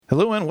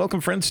Hello and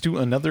welcome, friends, to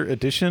another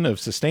edition of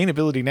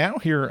Sustainability Now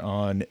here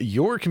on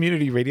your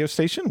community radio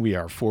station. We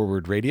are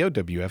Forward Radio,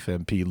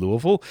 WFMP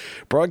Louisville,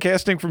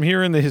 broadcasting from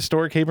here in the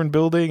historic Hebron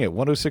building at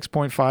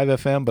 106.5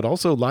 FM, but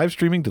also live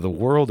streaming to the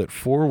world at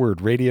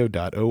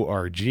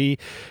forwardradio.org,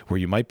 where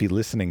you might be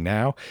listening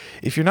now.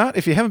 If you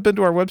haven't been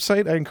to our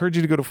website, I encourage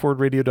you to go to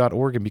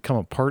forwardradio.org and become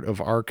a part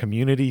of our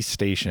community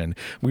station.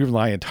 We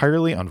rely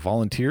entirely on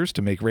volunteers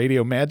to make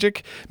radio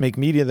magic, make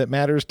media that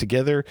matters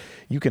together.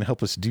 You can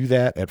help us do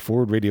that at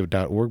forwardradio.org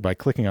by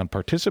clicking on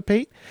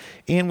participate.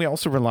 And we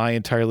also rely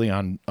entirely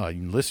on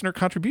listener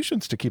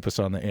contributions to keep us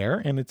on the air.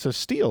 And it's a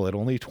steal at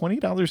only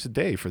 $20 a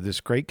day for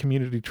this great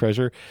community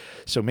treasure.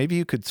 So maybe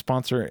you could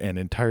sponsor an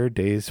entire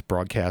day's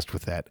broadcast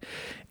with that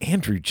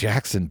Andrew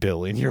Jackson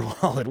bill in your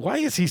wallet. Why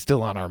is he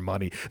still on our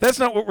money? That's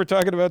not what we're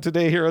talking about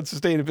today here on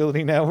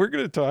Sustainability Now. We're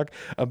going to talk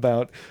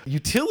about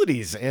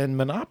utilities and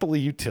monopoly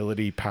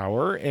utility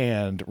power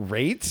and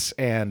rates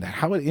and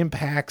how it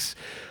impacts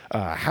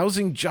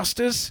housing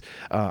justice.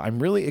 I'm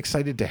really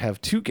excited to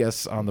have two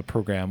guests on the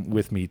program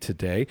with me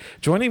today.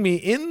 Joining me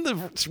in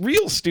the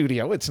real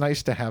studio, it's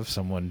nice to have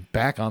someone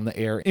back on the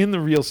air in the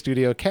real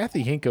studio.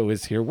 Kathy Hinko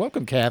is here.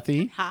 Welcome,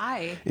 Kathy.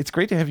 Hi. It's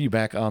great to have you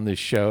back on the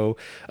show.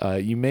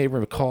 You may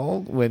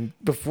recall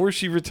before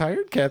she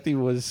retired, Kathy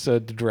was the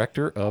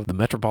director of the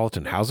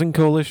Metropolitan Housing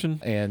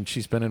Coalition, and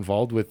she's been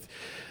involved with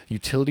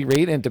utility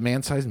rate and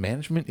demand side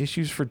management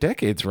issues for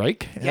decades,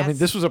 right? Yes. I mean,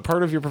 this was a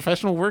part of your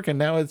professional work, and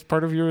now it's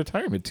part of your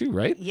retirement too,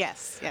 right?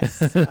 Yes.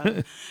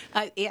 Yeah,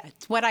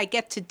 it's what I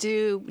get to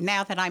do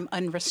now that I'm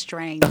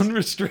unrestrained.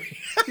 Unrestrained,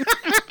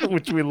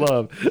 which we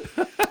love.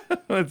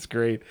 That's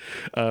great.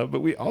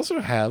 But we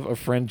also have a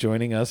friend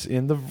joining us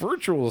in the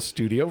virtual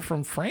studio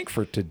from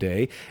Frankfurt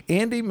today.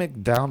 Andy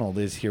McDonald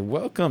is here.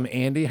 Welcome,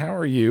 Andy. How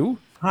are you?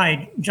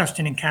 Hi,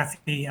 Justin and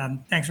Kathy.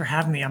 Thanks for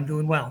having me. I'm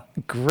doing well.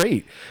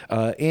 Great.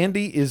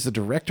 Andy is the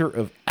director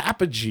of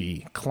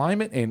Apogee,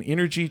 Climate and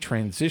Energy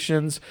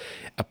Transitions,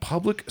 a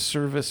public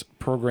service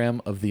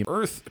program of the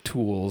Earth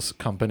Tools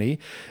Company.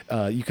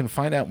 You can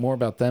find out more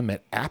about them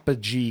at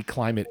Apogee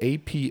Climate,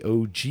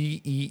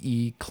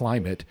 APOGEE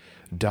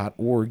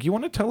Climate.org. You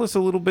want to tell us a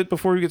little bit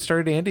before we get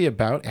started, Andy,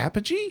 about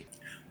Apogee?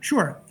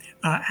 Sure.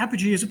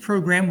 Apogee is a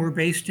program. We're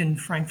based in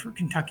Frankfort,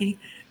 Kentucky.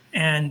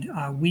 And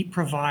we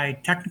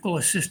provide technical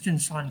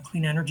assistance on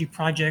clean energy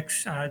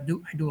projects. I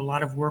do a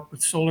lot of work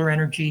with solar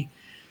energy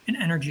and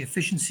energy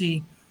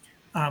efficiency.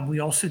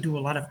 We also do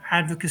a lot of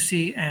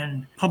advocacy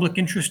and public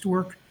interest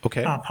work,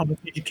 public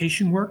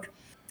education work.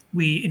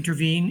 We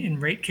intervene in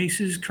rate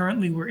cases.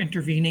 Currently, we're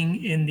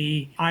intervening in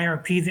the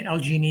IRP that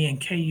LG&E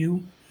and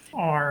KU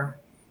are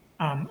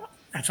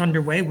that's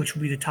underway, which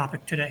will be the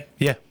topic today.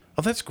 Yeah.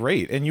 Oh, that's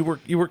great. And you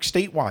work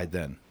statewide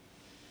then?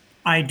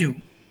 I do.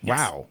 Yes.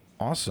 Wow.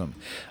 Awesome.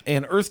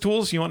 And Earth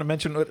Tools, you want to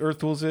mention what Earth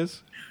Tools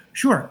is?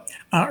 Sure.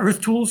 Earth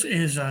Tools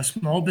is a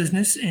small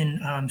business in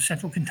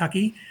central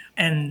Kentucky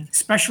and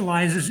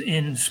specializes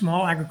in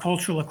small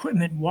agricultural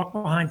equipment,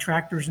 walk-behind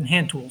tractors, and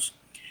hand tools.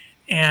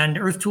 And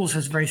Earth Tools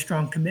has a very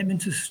strong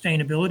commitment to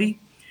sustainability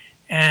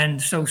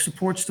and so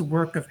supports the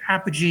work of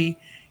Apogee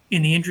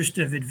in the interest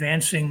of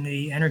advancing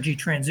the energy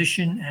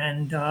transition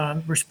and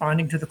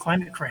responding to the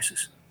climate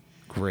crisis.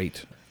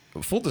 Great.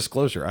 Full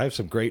disclosure, I have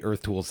some great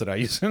earth tools that I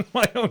use in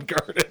my own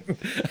garden.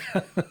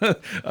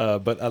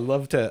 But I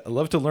love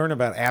to learn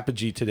about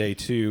Apogee today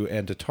too,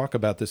 and to talk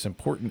about this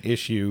important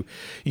issue.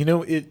 You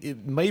know,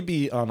 it may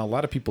be on a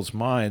lot of people's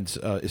minds,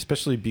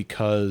 especially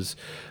because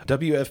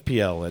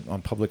WFPL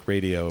on public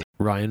radio,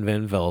 Ryan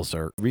Van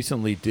Velzer,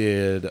 recently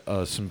did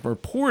some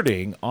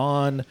reporting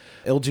on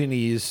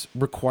LG&E's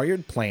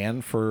required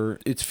plan for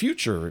its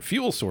future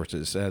fuel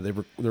sources.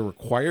 They're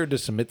required to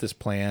submit this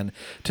plan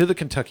to the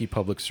Kentucky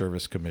Public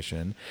Service Commission,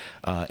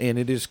 and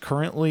it is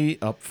currently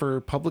up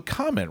for public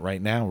comment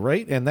right now,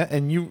 right?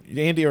 And you,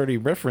 Andy, already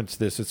referenced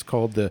this. It's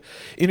called the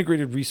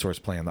Integrated Resource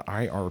Plan, the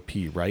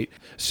IRP, right?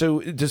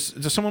 So does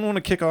someone want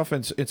to kick off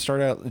and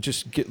start out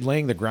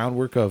laying the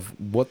groundwork of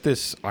what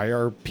this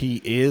IRP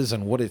is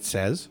and what it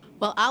says?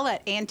 Well, I'll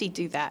let Andy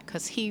do that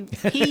because he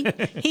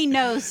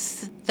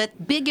knows the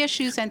big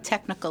issues and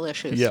technical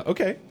issues. Yeah.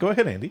 Okay. Go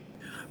ahead, Andy.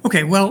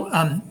 Okay. Well,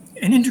 an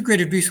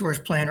integrated resource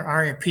plan, or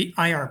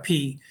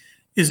IRP,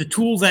 is a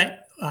tool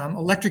that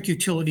electric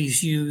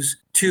utilities use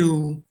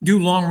to do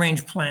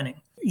long-range planning,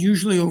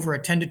 usually over a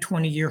 10 to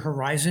 20-year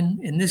horizon.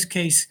 In this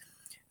case,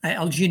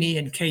 LG&E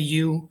and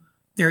KU,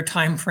 their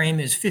time frame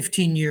is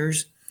 15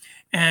 years,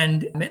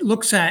 and it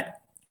looks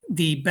at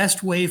the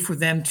best way for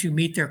them to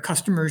meet their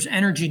customers'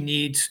 energy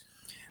needs,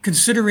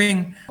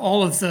 considering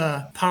all of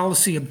the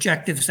policy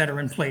objectives that are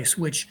in place,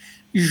 which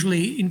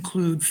usually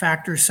include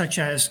factors such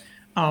as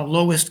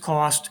lowest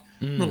cost,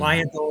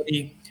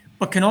 reliability,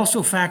 but can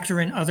also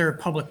factor in other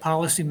public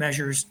policy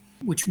measures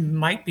which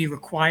might be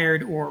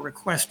required or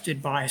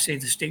requested by, say,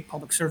 the State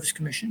Public Service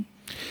Commission.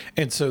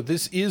 And so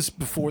this is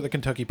before the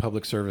Kentucky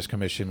Public Service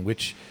Commission,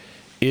 which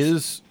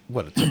is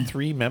it's a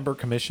 3-member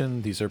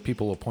commission. These are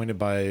people appointed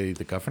by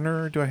the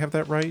governor. Do I have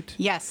that right?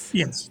 Yes.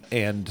 Yes.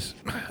 And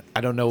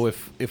I don't know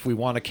if we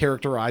want to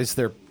characterize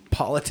their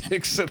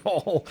politics at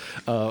all.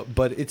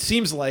 But it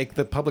seems like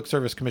the Public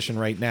Service Commission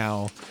right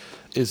now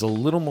is a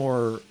little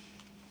more,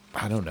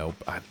 I don't know,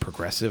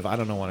 progressive. I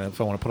don't know if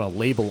I want to put a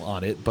label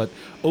on it, but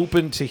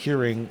open to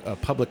hearing a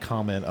public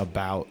comment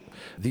about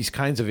these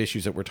kinds of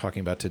issues that we're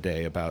talking about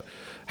today, about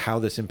how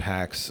this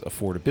impacts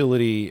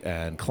affordability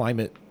and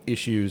climate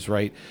issues,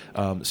 right?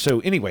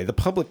 So anyway, the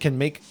public can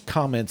make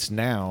comments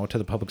now to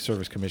the Public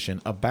Service Commission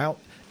about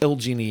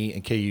LG&E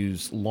and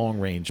KU's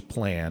long-range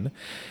plan.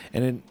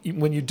 And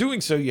when you're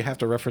doing so, you have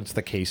to reference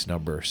the case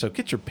number. So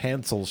get your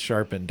pencils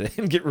sharpened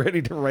and get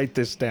ready to write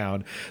this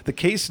down. The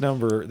case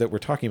number that we're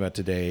talking about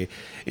today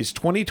is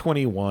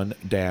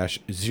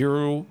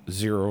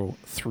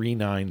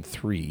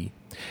 2021-00393.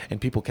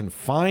 And people can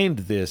find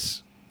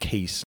this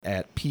case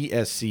at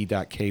psc.ky.gov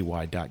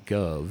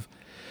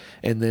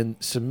and then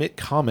submit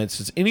comments.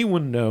 Does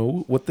anyone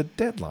know what the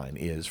deadline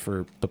is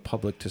for the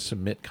public to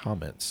submit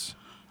comments?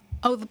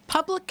 Oh, the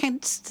public can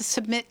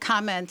submit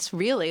comments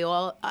really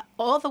all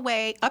the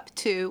way up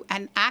to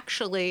and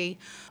actually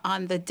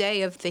on the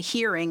day of the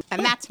hearing,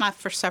 and that's not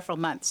for several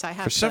months. I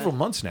have for several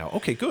months now.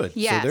 Okay, good.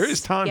 Yes, so there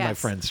is time, my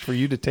yes. friends, for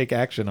you to take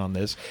action on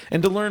this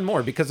and to learn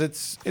more, because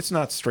it's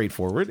not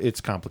straightforward. It's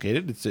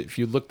complicated. If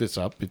you look this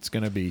up, it's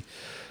going to be.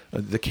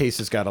 The case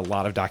has got a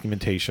lot of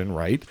documentation,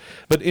 right?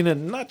 But in a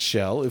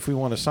nutshell, if we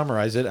want to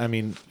summarize it, I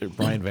mean,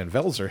 Brian Van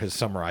Velzer has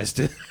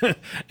summarized it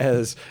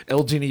as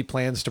LG&E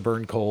plans to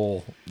burn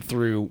coal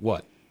through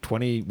what?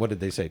 20, what did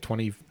they say?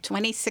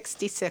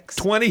 2066.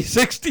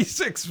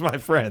 2066, my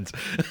friends.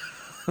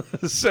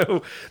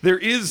 So there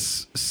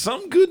is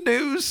some good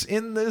news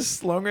in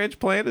this long-range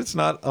plan. It's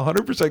not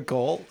 100%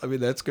 coal. I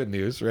mean, that's good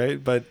news,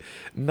 right? But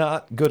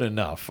not good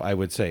enough, I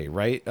would say,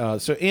 right?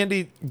 So,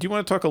 Andy, do you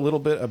want to talk a little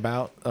bit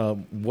about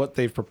what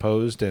they've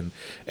proposed and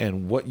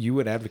what you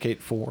would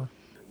advocate for?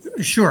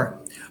 Sure.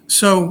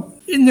 So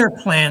in their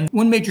plan,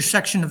 one major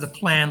section of the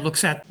plan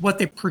looks at what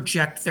they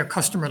project their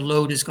customer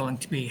load is going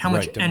to be, how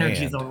much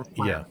energy they'll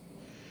require. Yeah.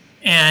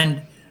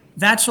 And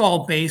that's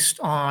all based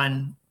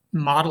on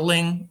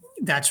modeling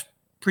that's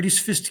pretty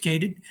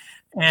sophisticated.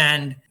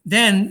 And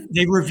then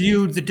they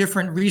reviewed the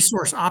different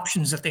resource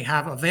options that they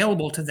have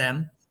available to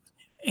them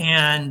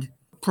and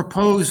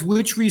propose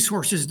which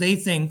resources they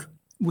think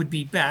would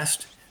be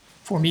best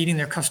for meeting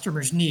their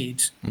customers'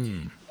 needs.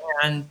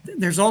 And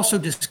there's also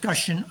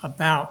discussion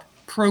about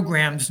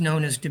programs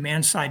known as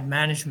demand-side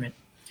management,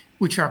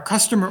 which are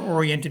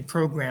customer-oriented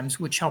programs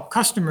which help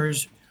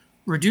customers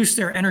reduce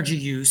their energy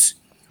use.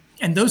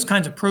 And those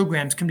kinds of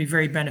programs can be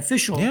very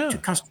beneficial to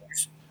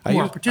customers who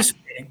are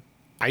participating.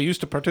 I used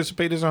to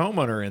participate as a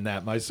homeowner in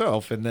that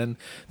myself, and then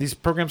these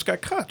programs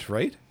got cut,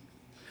 right?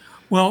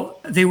 Well,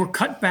 they were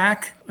cut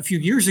back a few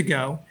years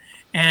ago,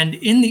 and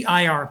in the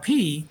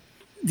IRP,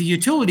 the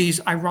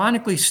utilities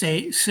ironically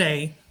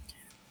say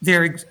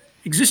their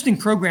existing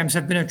programs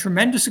have been a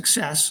tremendous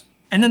success,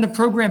 and then the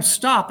programs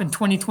stop in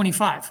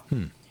 2025.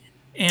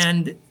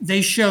 And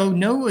they show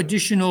no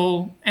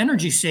additional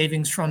energy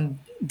savings from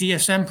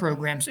DSM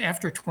programs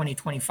after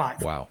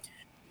 2025. Wow.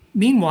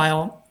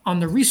 Meanwhile, on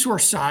the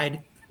resource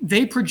side,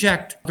 they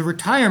project the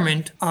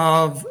retirement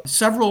of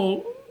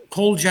several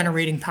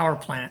coal-generating power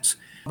plants,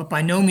 but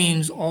by no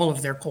means all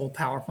of their coal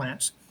power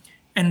plants.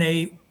 And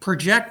they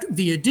project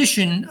the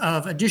addition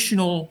of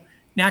additional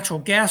natural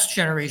gas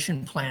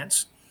generation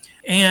plants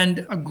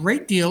and a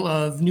great deal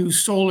of new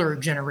solar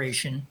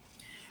generation,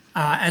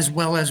 as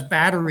well as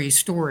battery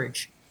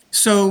storage.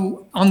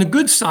 So on the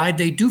good side,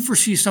 they do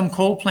foresee some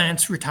coal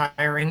plants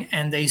retiring,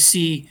 and they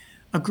see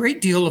a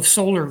great deal of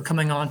solar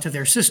coming onto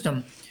their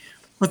system.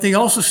 But they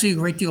also see a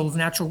great deal of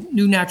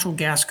new natural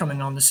gas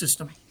coming on the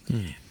system.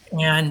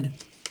 And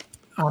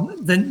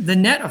the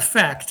net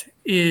effect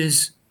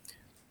is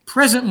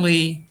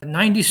presently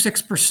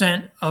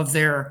 96% of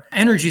their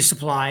energy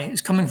supply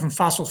is coming from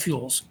fossil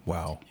fuels.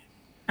 Wow.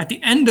 At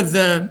the end of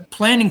the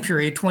planning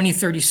period,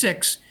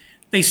 2036,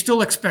 they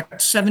still expect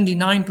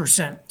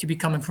 79% to be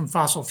coming from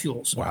fossil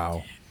fuels.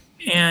 Wow.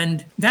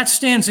 And that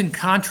stands in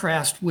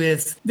contrast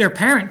with their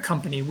parent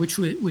company, which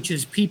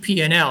is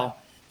PP&L.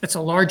 That's a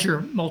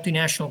larger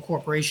multinational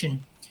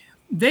corporation.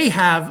 They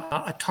have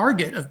a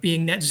target of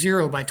being net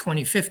zero by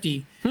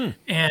 2050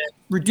 and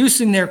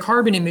reducing their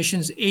carbon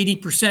emissions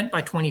 80%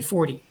 by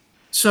 2040.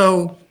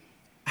 So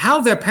how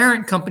their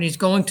parent company is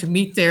going to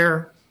meet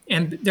their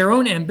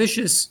own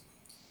ambitious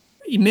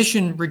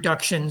emission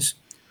reductions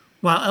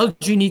while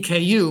LG&E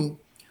KU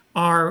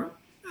are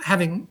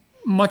having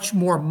much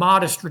more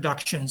modest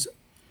reductions,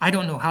 I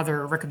don't know how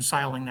they're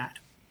reconciling that.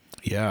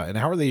 Yeah, and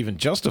how are they even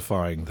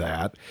justifying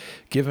that,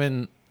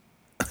 given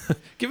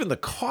the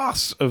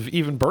costs of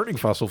even burning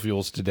fossil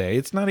fuels today?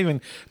 It's not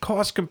even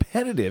cost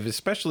competitive,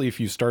 especially if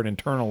you start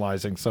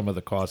internalizing some of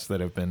the costs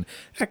that have been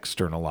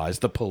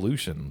externalized, the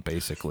pollution,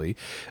 basically.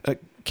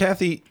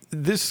 Kathy,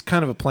 this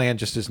kind of a plan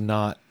just is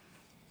not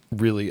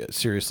really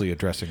seriously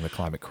addressing the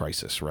climate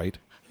crisis, right?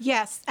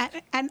 Yes,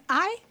 and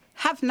I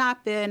have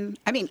not been,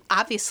 I mean,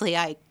 obviously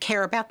I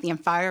care about the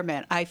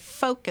environment. I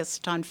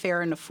focused on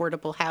fair and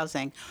affordable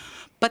housing.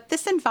 But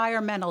this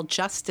environmental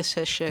justice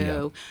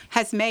issue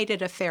has made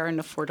it a fair and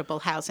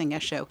affordable housing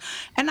issue.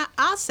 And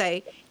I'll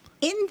say,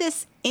 in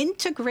this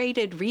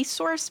integrated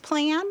resource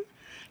plan,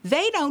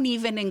 they don't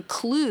even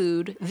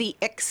include the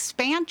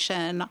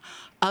expansion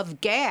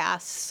of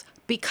gas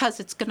because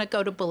it's going to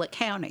go to Bullitt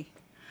County.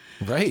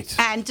 Right.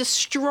 And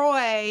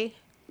destroy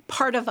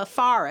part of a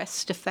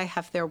forest if they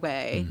have their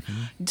way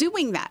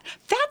doing that.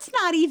 That's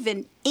not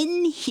even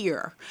in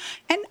here.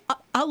 And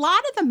a lot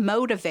of the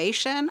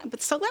motivation,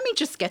 so let me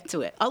just get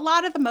to it. A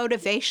lot of the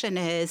motivation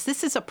is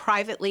this is a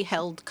privately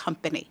held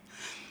company.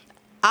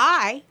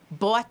 I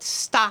bought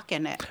stock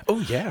in it. Oh,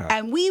 yeah.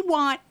 And we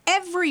want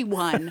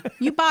everyone.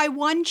 You buy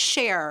one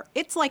share,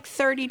 it's like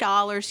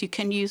 $30. You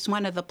can use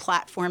one of the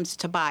platforms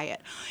to buy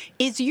it.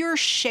 Is your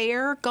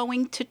share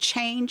going to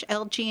change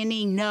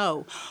LG&E?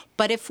 No.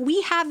 But if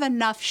we have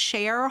enough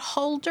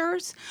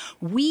shareholders,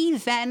 we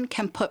then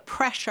can put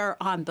pressure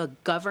on the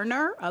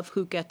governor of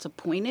who gets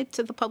appointed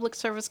to the Public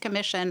Service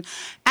Commission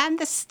and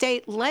the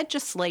state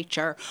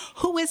legislature,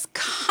 who is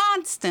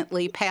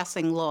constantly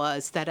passing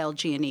laws that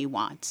LG&E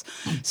wants.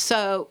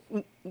 So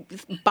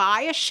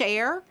buy a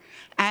share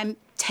and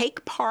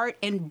take part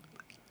in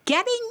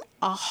getting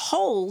a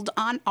hold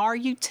on our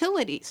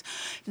utilities.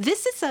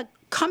 This is a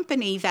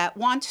company that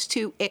wants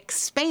to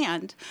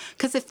expand,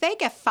 because if they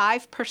get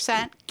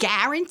 5%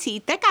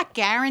 guaranteed, they got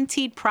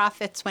guaranteed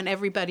profits when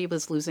everybody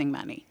was losing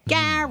money.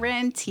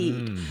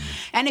 Guaranteed.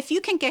 And if you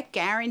can get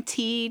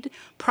guaranteed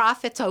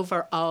profits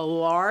over a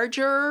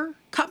larger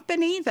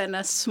company than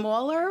a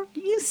smaller,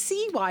 you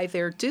see why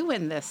they're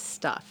doing this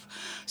stuff.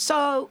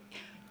 So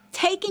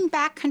taking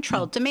back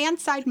control,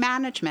 demand-side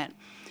management.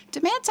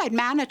 Demand-side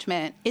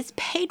management is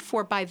paid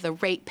for by the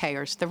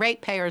ratepayers. The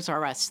ratepayers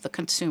are us, the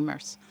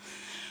consumers.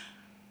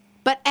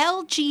 But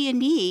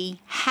LG&E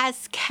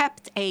has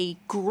kept a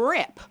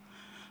grip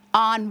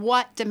on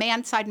what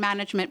demand-side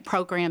management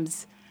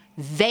programs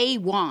they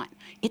want.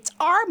 It's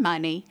our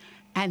money,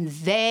 and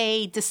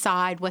they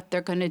decide what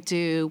they're going to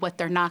do, what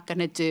they're not going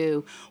to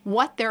do,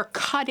 what they're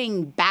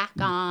cutting back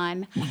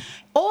on.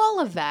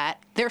 All of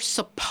that, they're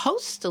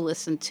supposed to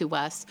listen to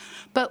us,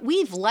 but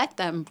we've let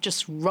them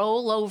just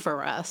roll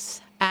over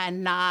us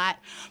and not.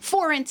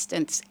 For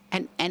instance,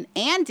 and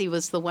Andy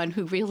was the one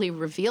who really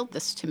revealed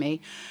this to me,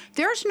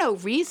 there's no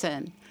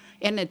reason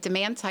in a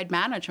demand-side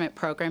management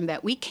program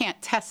that we can't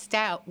test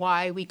out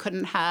why we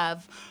couldn't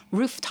have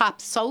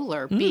rooftop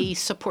solar be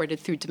supported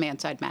through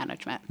demand-side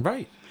management.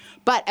 Right.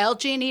 But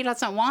LG&E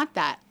doesn't want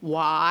that.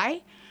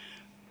 Why?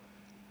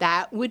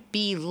 That would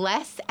be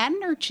less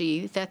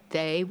energy that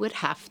they would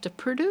have to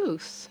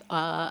produce,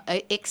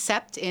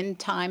 except in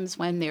times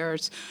when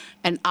there's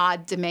an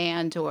odd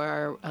demand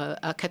or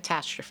a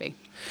catastrophe.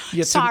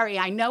 Yeah, Sorry,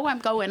 I know I'm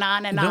going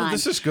on and on. No,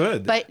 this is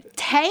good. But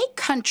take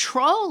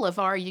control of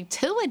our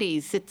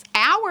utilities. It's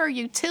our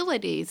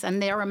utilities,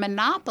 and they're a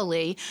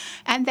monopoly,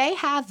 and they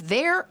have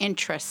their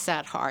interests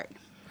at heart.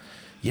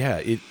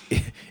 Yeah,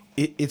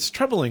 it's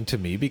troubling to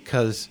me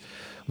because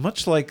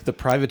much like the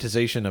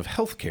privatization of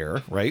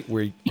healthcare, right,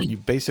 where you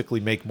basically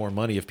make more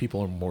money if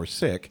people are more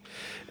sick,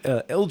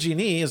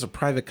 LG&E as a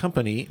private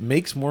company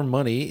makes more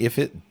money if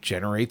it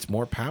generates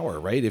more power,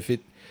 right? If it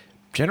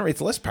generates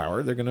less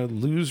power, they're going to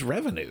lose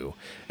revenue.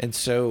 And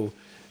so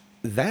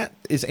that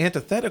is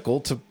antithetical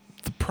to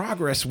the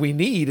progress we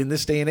need in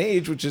this day and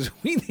age, which is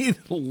we need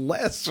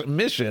less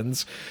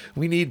emissions.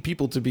 We need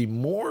people to be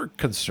more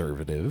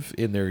conservative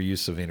in their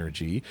use of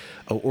energy,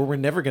 or we're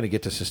never going to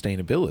get to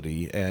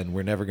sustainability, and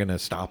we're never going to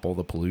stop all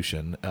the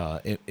pollution.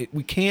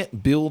 We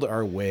can't build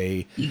our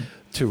way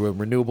to a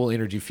renewable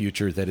energy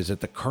future that is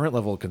at the current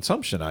level of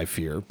consumption, I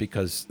fear,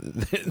 because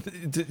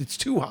it's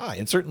too high.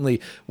 And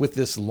certainly with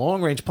this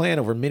long-range plan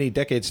over many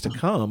decades to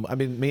come, I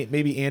mean,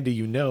 maybe, Andy,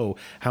 you know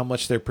how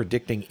much they're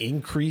predicting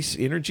increased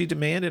energy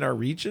demand in our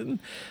region.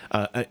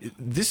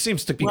 This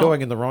seems to be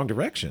going in the wrong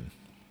direction.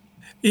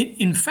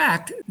 In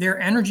fact, their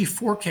energy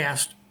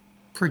forecast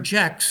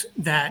projects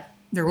that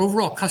their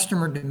overall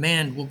customer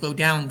demand will go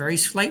down very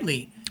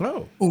slightly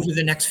over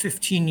the next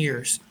 15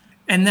 years.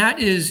 And that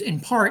is in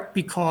part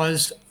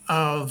because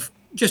of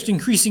just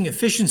increasing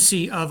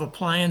efficiency of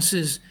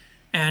appliances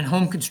and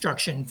home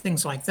construction,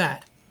 things like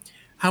that.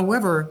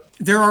 However,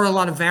 there are a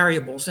lot of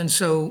variables. And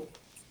so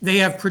they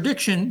have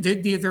prediction,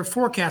 their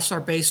forecasts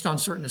are based on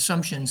certain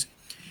assumptions.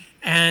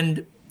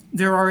 And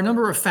there are a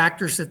number of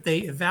factors that they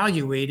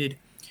evaluated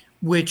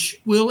which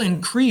will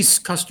increase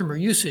customer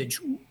usage,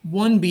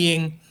 one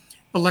being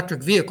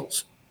electric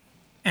vehicles.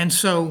 And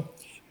so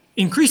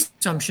increased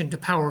consumption to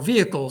power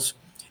vehicles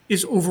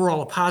is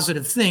overall a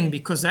positive thing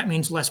because that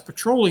means less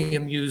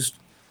petroleum used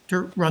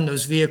to run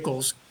those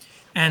vehicles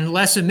and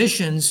less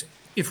emissions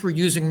if we're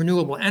using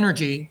renewable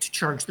energy to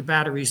charge the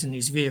batteries in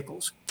these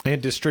vehicles.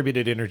 And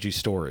distributed energy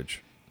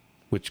storage.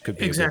 which could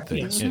be Exactly,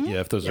 a good yes. thing. Yeah,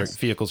 if those Yes.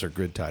 vehicles are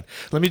grid tied.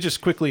 Let me just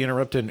quickly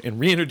interrupt and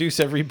reintroduce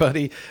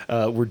everybody.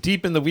 We're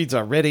deep in the weeds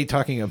already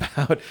talking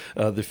about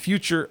the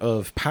future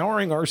of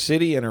powering our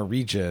city and our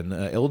region.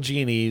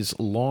 LG&E's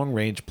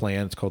long-range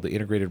plan, it's called the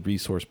Integrated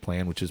Resource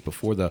Plan, which is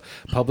before the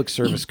Public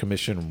Service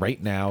Commission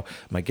right now.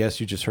 My guest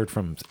you just heard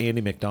from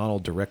Andy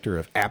McDonald, Director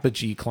of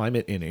Apogee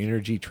Climate and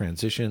Energy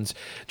Transitions,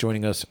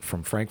 joining us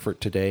from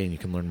Frankfurt today, and you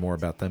can learn more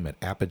about them at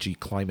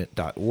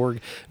apogeeclimate.org.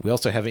 We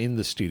also have in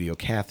the studio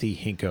Kathy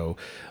Hinko,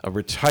 a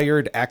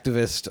retired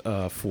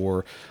activist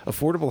for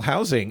affordable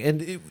housing.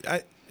 And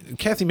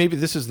Kathy, maybe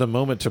this is the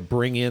moment to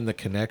bring in the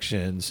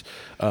connections.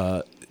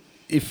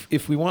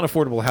 If we want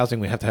affordable housing,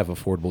 we have to have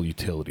affordable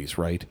utilities,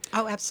 right?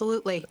 Oh,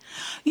 absolutely.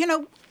 You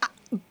know,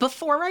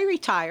 before I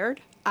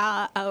retired,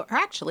 or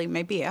actually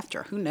maybe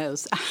after, who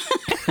knows?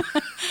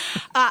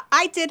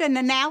 I did an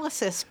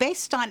analysis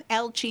based on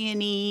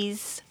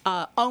LG&E's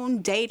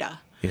own data.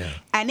 Yeah.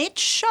 And it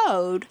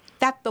showed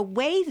that the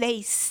way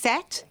they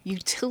set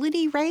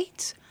utility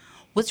rates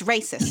was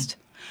racist.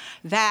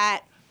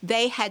 That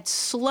they had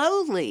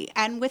slowly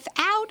and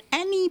without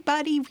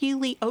anybody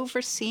really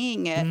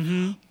overseeing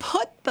it,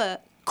 put the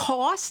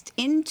cost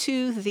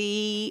into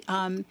the,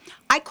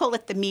 I call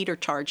it the meter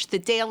charge, the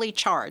daily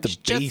charge.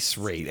 The base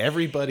rate.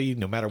 Everybody,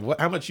 no matter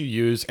how much you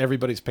use,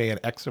 everybody's paying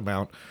X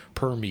amount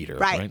per meter,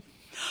 right?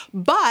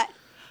 But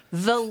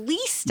the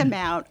least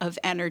amount of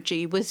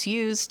energy was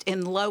used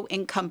in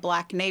low-income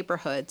Black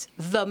neighborhoods.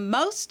 The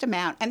most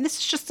amount, and this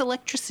is just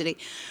electricity,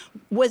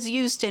 was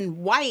used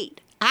in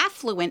white,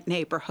 affluent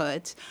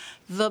neighborhoods.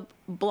 The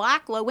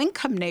Black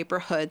low-income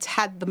neighborhoods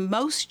had the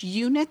most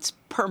units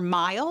per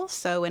mile,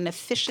 so an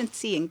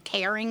efficiency in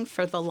caring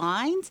for the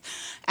lines.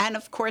 And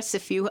of course,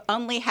 if you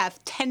only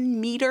have 10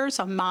 meters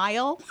a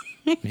mile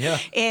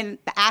in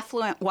the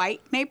affluent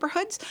white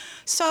neighborhoods.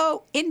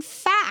 So in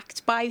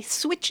fact, by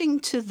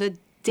switching to the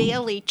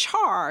daily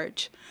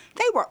charge,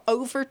 they were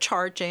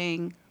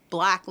overcharging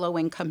Black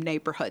low-income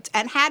neighborhoods.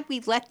 And had we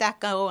let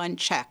that go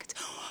unchecked,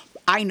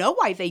 I know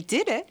why they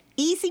did it.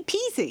 Easy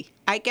peasy.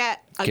 I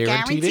get a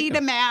guaranteed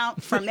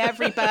amount from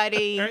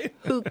everybody. Right.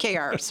 Who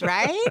cares,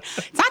 right?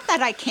 It's not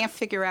that I can't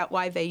figure out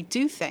why they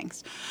do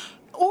things.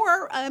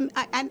 Or, and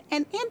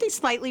Andy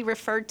slightly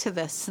referred to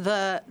this,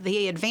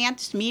 the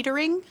advanced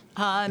metering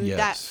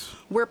that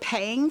we're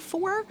paying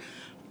for.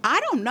 I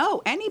don't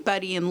know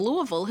anybody in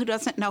Louisville who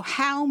doesn't know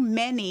how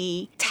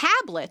many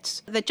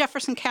tablets the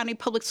Jefferson County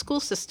Public School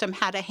System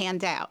had to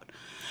hand out.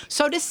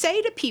 So to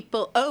say to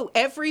people, oh,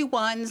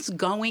 everyone's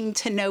going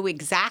to know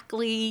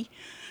exactly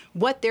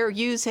what they're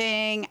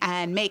using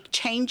and make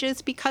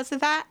changes because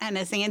of that, and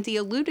as Andy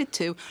alluded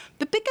to,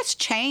 the biggest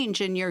change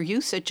in your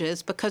usage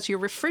is because your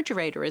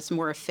refrigerator is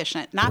more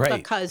efficient, not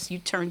because you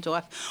turned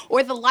off,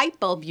 or the light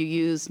bulb you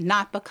use,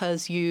 not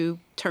because you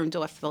turned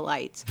off the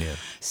lights. Yeah.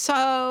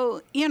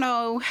 So, you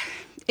know,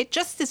 it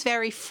just is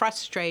very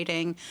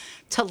frustrating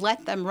to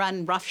let them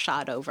run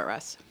roughshod over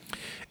us.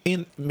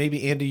 And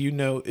maybe, Andy, you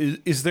know,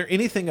 is there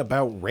anything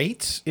about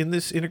rates in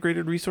this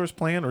integrated resource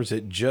plan, or is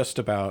it just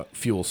about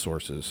fuel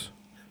sources?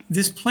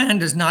 This plan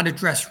does not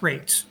address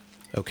rates.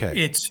 Okay.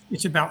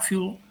 It's about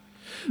fuel,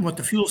 what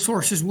the fuel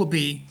sources will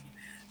be,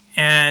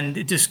 and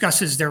it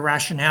discusses their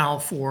rationale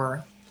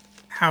for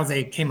how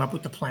they came up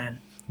with the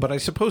plan. But I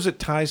suppose it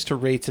ties to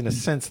rates in a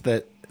sense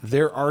that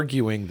they're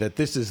arguing that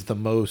this is the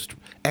most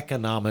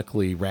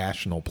economically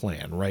rational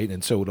plan, right?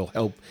 And so it'll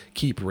help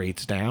keep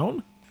rates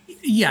down?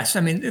 Yes.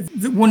 I mean,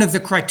 one of the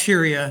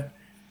criteria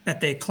that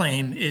they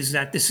claim is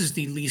that this is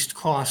the least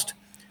cost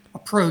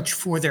approach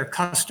for their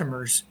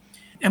customers.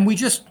 And we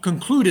just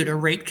concluded a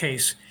rate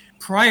case.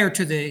 Prior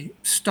to the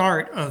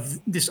start of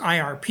this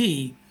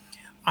IRP,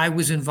 I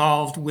was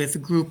involved with a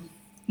group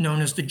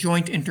known as the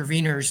Joint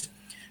Interveners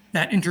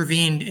that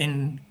intervened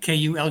in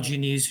KU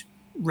LG&E's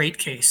rate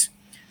case,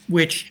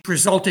 which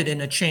resulted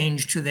in a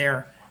change to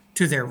their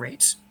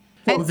rates.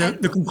 So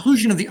the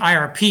conclusion of the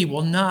IRP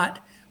will not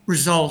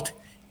result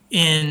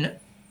in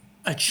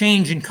a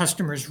change in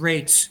customers'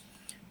 rates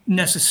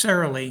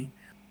necessarily,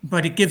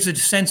 but it gives a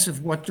sense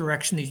of what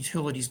direction the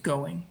utility is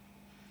going.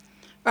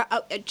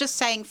 Just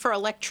saying, for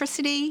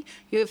electricity,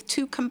 you have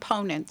two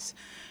components.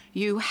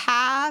 You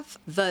have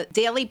the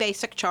daily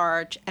basic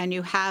charge and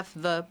you have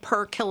the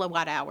per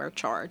kilowatt hour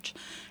charge.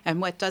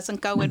 And what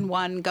doesn't go in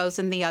one goes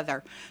in the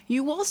other.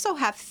 You also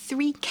have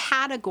three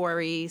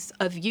categories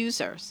of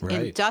users: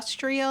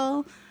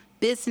 industrial,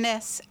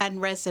 business,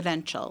 and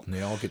residential. And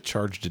they all get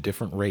charged a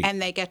different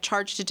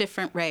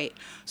rate.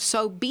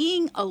 So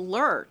being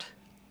alert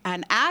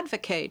and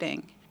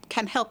advocating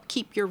can help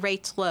keep your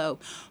rates low.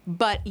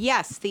 But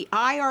yes, the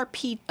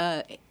IRP,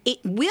 it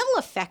will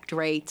affect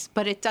rates,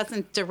 but it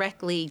doesn't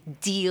directly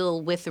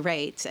deal with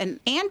rates.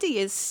 And Andy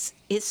is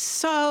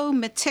so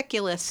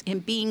meticulous in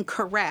being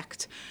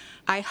correct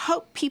I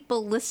hope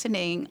people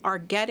listening are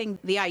getting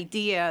the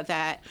idea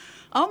that,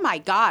 oh my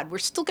God, we're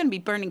still going to be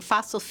burning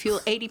fossil fuel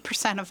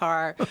 80% of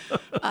our,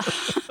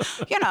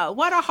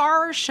 what a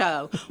horror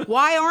show.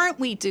 Why aren't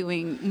we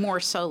doing more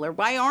solar?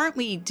 Why aren't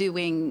we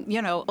doing,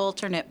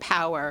 alternate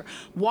power?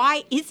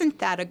 Why isn't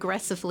that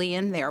aggressively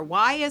in there?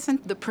 Why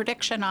isn't the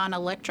prediction on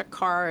electric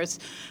cars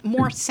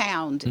more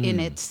sound in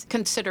its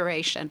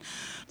consideration?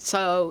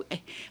 So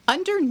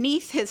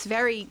underneath his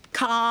very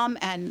calm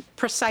and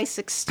precise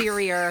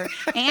exterior,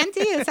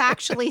 Andy is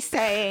actually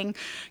saying,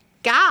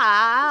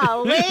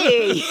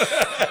 golly,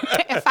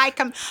 I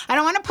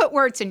don't want to put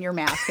words in your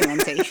mouth,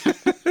 Andy.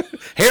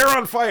 Hair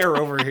on fire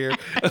over here.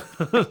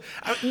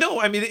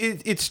 No, I mean,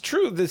 it's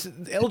true. This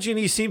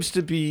LG&E seems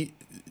to be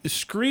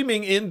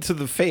screaming into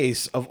the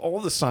face of all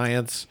the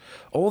science,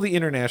 all the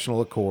international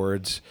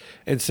accords,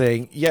 and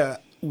saying, yeah,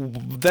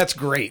 that's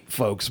great,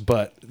 folks,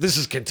 but this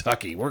is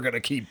Kentucky. We're going to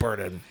keep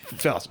burning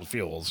fossil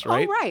fuels,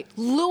 right? Oh, right.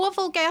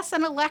 Louisville Gas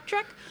and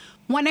Electric,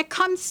 when it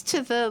comes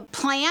to the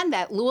plan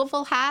that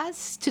Louisville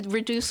has to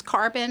reduce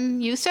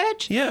carbon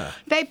usage,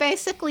 they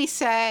basically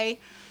say,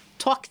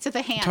 talk to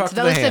the hand.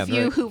 Those of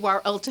you who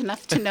are old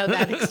enough to know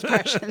that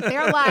expression,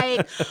 they're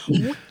like,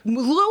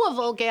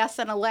 Louisville Gas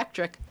and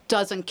Electric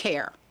doesn't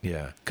care.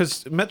 Yeah,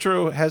 because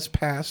Metro has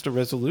passed a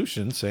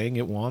resolution saying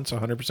it wants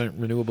 100%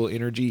 renewable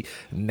energy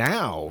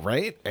now,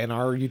 right? And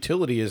our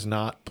utility is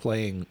not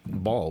playing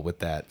ball with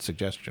that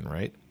suggestion,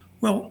 right?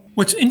 Well,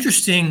 what's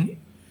interesting,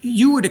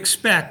 you would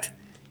expect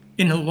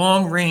in a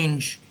long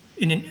range,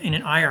 in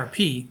an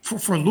IRP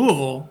for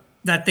Louisville,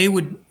 that they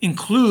would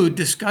include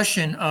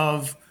discussion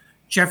of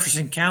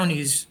Jefferson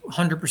County's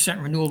 100%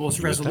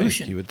 renewables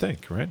resolution. You would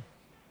think, right?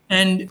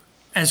 And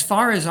as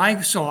far as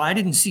I saw, I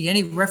didn't see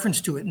any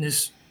reference to it in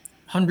this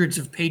hundreds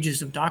of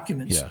pages of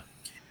documents. Yeah.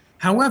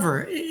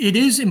 However, it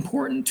is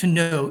important to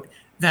note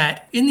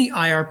that in the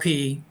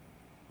IRP,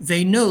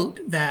 they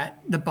note that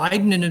the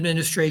Biden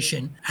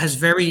administration has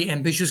very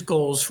ambitious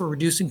goals for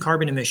reducing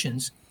carbon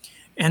emissions,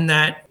 and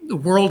that the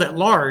world at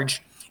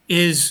large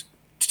is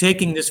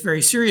taking this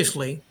very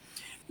seriously.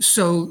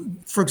 So,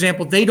 for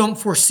example, they don't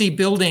foresee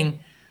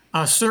building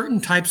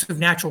certain types of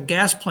natural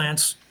gas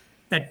plants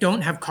that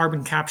don't have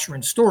carbon capture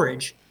and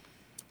storage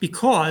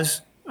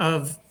because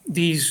of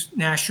these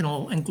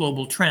national and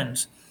global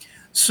trends.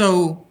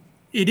 So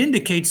it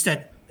indicates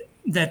that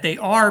they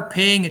are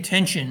paying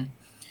attention.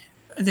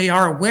 They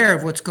are aware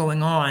of what's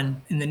going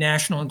on in the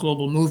national and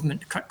global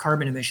movement to cut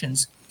carbon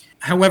emissions.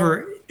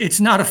 However, it's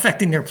not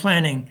affecting their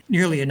planning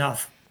nearly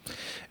enough.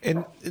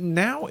 And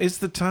now is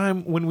the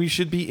time when we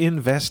should be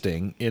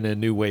investing in a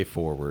new way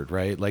forward,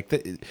 right? Like,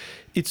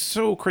 it's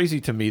so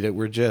crazy to me that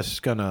we're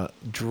just going to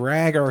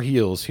drag our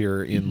heels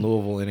here in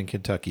Louisville and in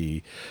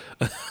Kentucky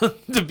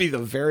to be the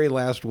very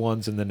last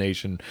ones in the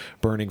nation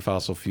burning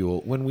fossil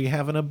fuel when we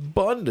have an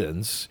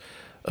abundance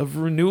of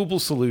renewable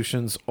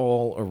solutions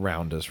all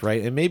around us,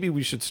 right? And maybe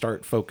we should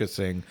start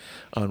focusing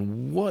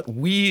on what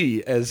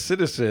we as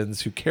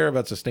citizens who care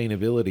about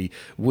sustainability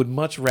would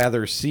much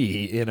rather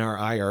see in our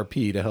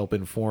IRP to help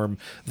inform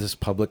this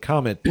public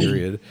comment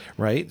period,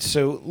 right?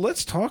 So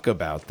let's talk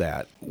about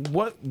that.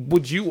 What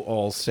would you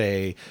all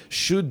say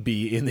should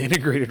be in the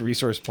integrated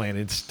resource plan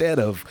instead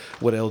of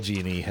what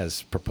LG&E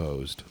has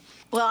proposed?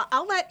 Well,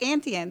 I'll let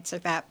Andy answer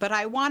that, but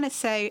I want to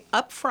say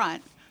up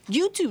front,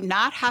 you do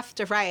not have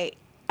to write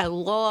a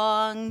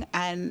long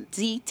and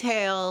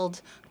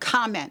detailed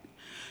comment.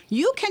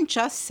 You can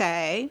just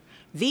say,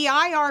 the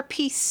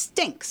IRP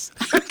stinks.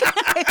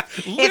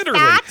 If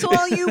that's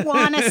all you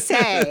want to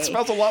say. It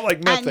smells a lot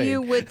like methane. And you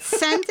would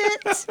send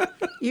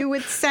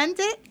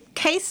it,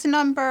 case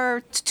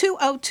number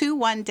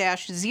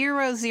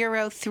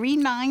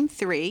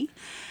 2021-00393,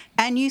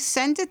 and you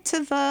send it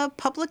to the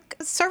Public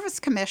Service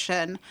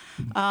Commission.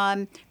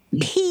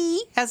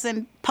 P as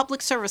in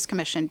Public Service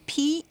Commission,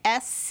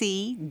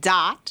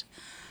 PSC.comment,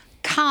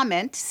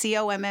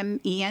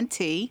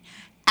 COMMENT,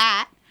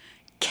 at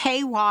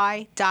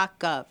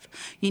ky.gov.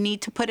 You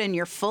need to put in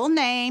your full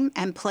name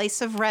and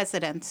place of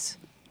residence.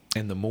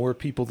 And the more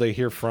people they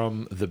hear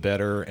from, the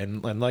better.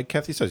 And like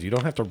Kathy says, you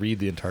don't have to read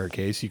the entire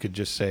case. You could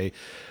just say,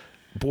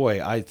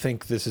 boy, I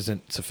think this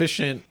isn't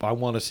sufficient. I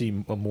want to see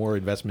more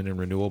investment in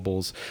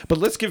renewables. But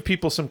let's give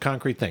people some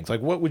concrete things.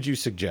 Like, what would you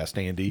suggest,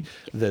 Andy,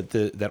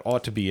 that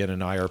ought to be in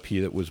an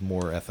IRP that was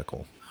more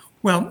ethical?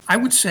 Well, I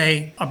would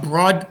say a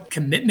broad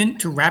commitment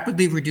to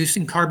rapidly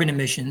reducing carbon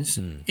emissions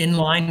in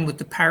line with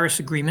the Paris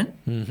Agreement.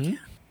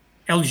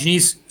 LG&E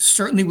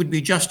certainly would be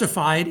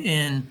justified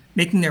in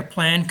making their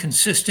plan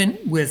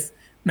consistent with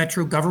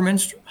Metro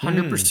government's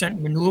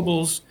 100%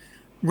 renewables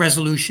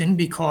resolution,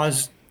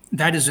 because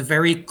that is a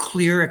very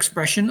clear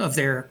expression of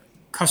their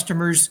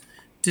customers'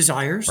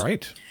 desires.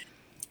 Right.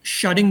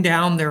 Shutting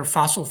down their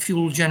fossil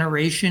fuel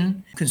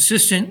generation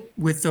consistent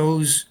with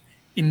those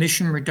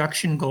emission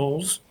reduction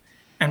goals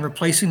and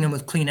replacing them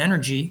with clean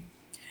energy,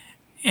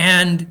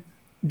 and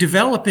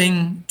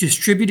developing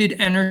distributed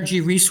energy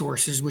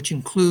resources, which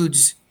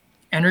includes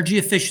energy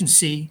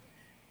efficiency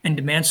and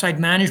demand-side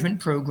management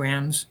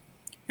programs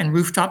and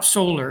rooftop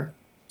solar,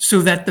 so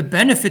that the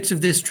benefits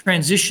of this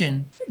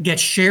transition get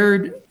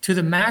shared to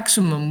the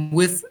maximum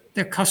with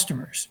their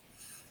customers.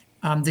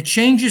 The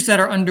changes that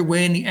are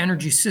underway in the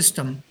energy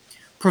system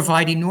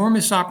provide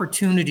enormous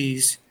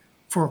opportunities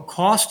for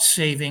cost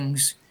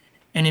savings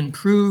and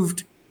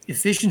improved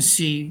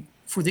efficiency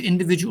for the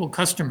individual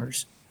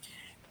customers.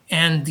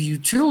 And the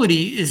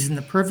utility is in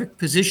the perfect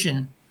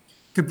position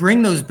to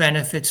bring those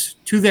benefits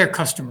to their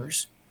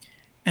customers.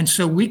 And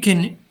so we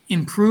can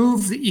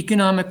improve the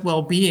economic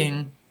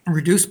well-being and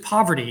reduce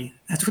poverty.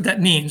 That's what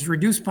that means,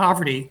 reduce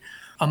poverty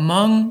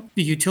among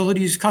the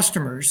utilities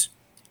customers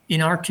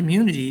in our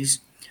communities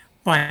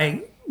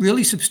by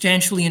really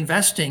substantially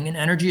investing in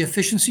energy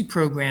efficiency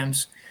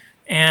programs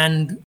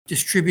and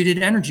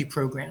distributed energy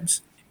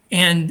programs.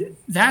 And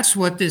that's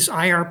what this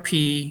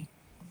IRP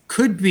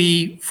could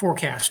be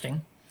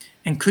forecasting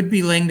and could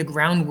be laying the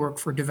groundwork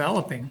for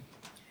developing.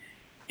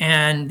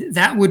 And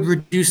that would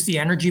reduce the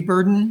energy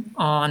burden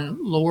on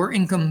lower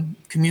income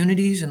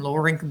communities and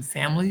lower income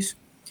families.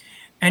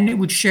 And it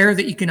would share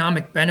the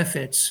economic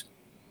benefits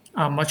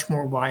much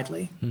more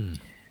widely.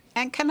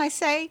 And can I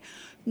say,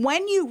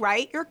 when you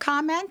write your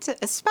comment,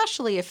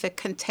 especially if it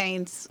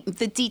contains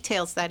the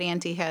details that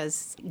Andy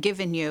has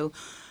given you,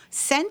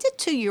 send it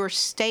to your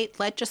state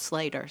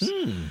legislators.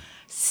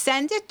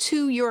 Send it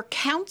to your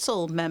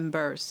council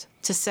members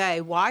to say,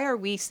 why are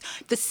we...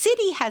 The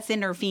city has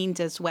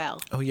intervened as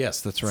well. Oh,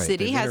 yes, that's right.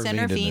 City They've has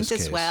intervened in this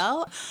as case.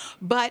 well.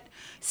 But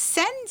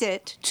send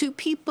it to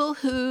people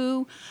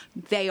who,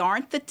 they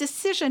aren't the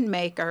decision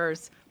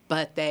makers,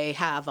 but they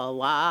have a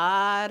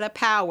lot of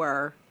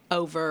power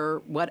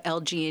over what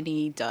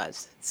LG&E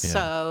does. Yeah.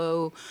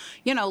 So,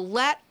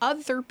 let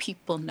other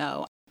people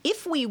know.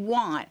 If we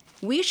want,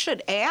 we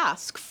should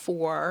ask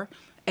for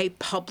a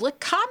public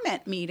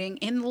comment meeting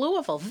in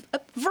Louisville, a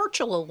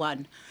virtual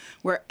one,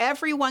 where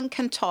everyone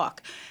can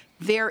talk.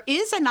 There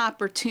is an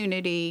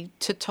opportunity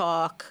to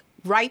talk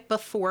right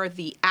before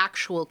the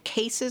actual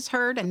case is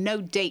heard, and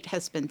no date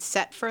has been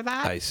set for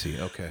that. I see,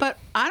 okay. But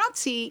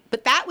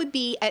that would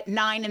be at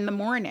 9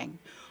 a.m.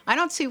 I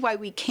don't see why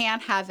we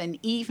can't have an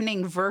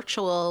evening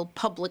virtual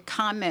public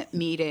comment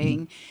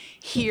meeting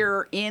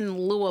here in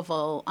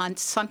Louisville on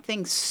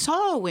something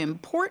so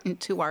important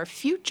to our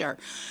future.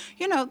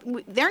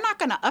 They're not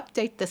going to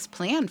update this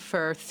plan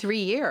for 3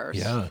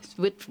 years,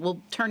 which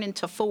will turn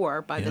into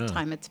 4 by the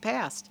time it's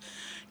passed.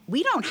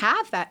 We don't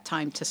have that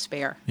time to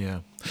spare.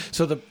 Yeah.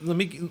 So let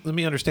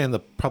me understand the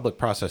public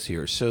process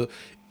here. So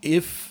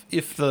if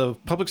the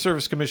Public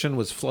Service Commission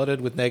was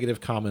flooded with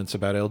negative comments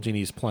about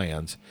LG&E's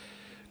plans,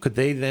 could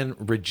they then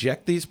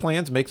reject these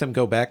plans, make them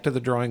go back to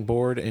the drawing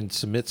board and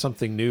submit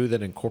something new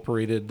that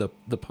incorporated the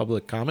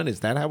public comment?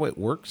 Is that how it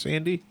works,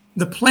 Andy?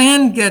 The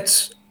plan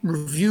gets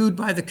reviewed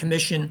by the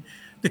commission.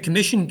 The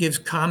commission gives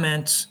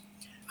comments.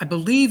 I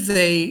believe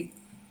they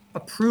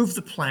approve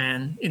the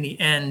plan in the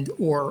end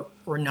or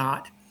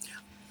not.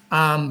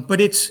 But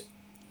it's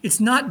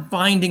not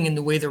binding in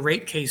the way the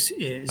rate case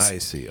is. I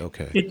see.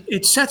 Okay.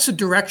 It sets a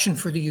direction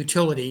for the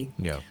utility.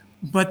 Yeah.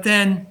 But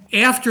then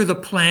after the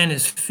plan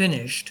is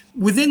finished,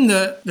 within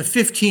the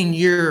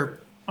 15-year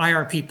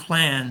IRP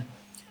plan,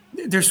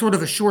 there's sort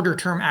of a shorter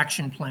term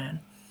action plan.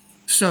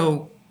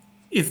 So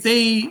if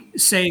they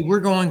say we're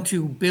going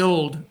to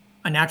build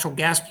a natural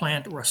gas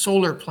plant or a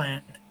solar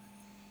plant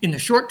in the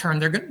short term,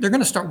 they're going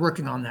to start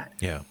working on that.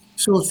 Yeah.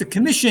 So if the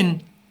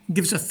commission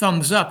gives a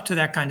thumbs up to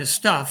that kind of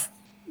stuff,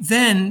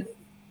 then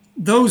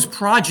those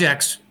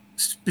projects,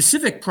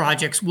 specific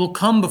projects, will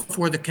come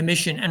before the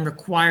commission and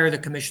require the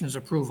commission's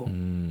approval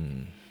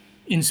in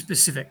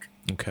specific.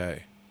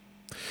 Okay.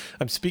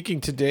 I'm speaking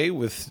today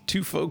with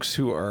two folks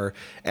who are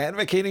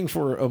advocating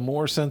for a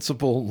more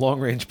sensible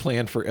long-range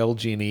plan for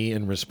LG&E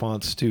in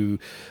response to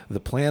the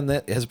plan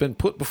that has been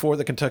put before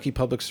the Kentucky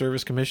Public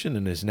Service Commission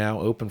and is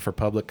now open for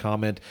public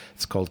comment.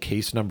 It's called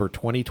case number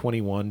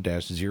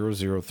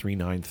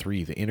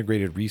 2021-00393, the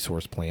Integrated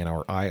Resource Plan,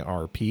 or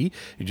IRP.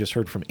 You just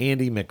heard from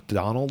Andy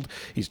McDonald.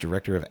 He's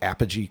director of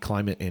Apogee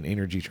Climate and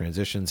Energy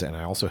Transitions. And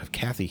I also have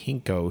Kathy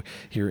Hinko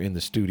here in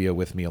the studio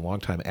with me, a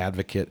longtime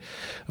advocate,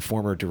 a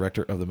former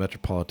director of the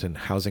Metropolitan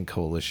Housing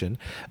Coalition.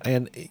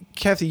 And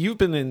Kathy, you've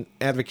been an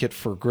advocate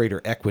for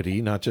greater equity,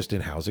 not just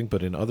in housing,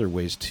 but in other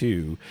ways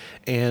too.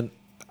 And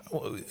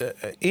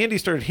Andy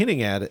started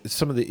hinting at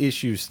some of the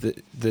issues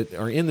that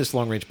are in this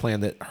long-range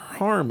plan that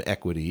harm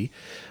equity,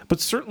 but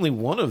certainly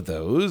one of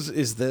those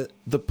is that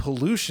the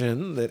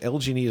pollution that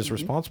LG&E is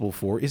responsible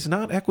for is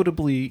not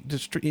equitably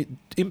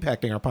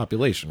impacting our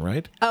population,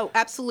 right? Oh,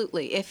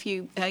 absolutely. If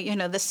you,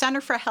 the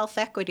Center for Health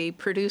Equity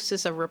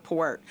produces a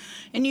report,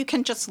 and you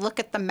can just look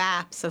at the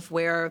maps of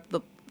where the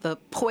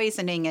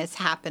poisoning is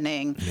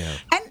happening. Yeah.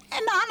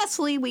 And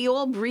honestly, we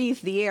all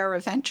breathe the air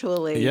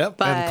eventually.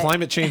 Yep, and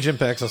climate change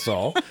impacts us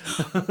all.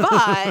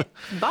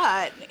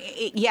 but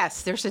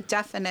yes, there's a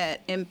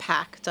definite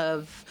impact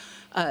of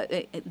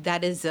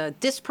that is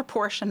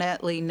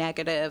disproportionately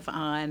negative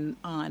on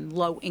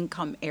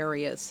low-income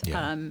areas.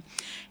 Yeah.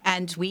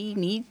 And we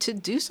need to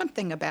do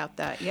something about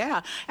that,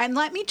 yeah. And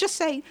let me just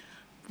say,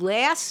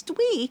 last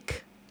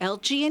week,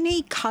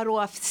 LG&E cut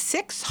off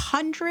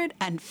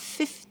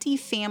 650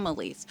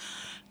 families.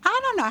 I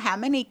don't know how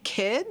many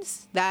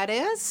kids that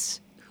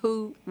is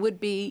who would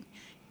be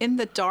in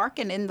the dark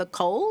and in the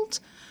cold,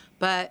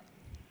 but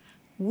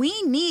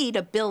we need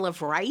a Bill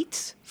of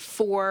Rights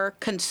for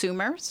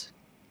consumers.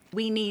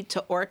 We need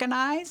to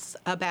organize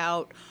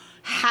about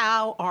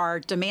how our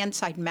demand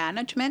side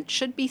management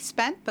should be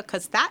spent,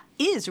 because that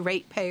is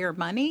ratepayer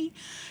money.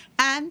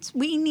 And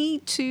we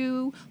need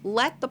to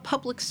let the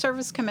Public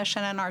Service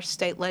Commission and our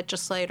state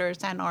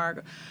legislators and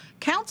our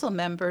council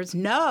members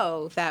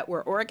know that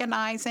we're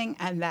organizing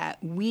and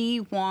that we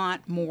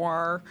want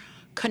more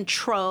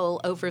control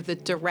over the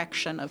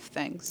direction of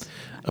things.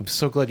 I'm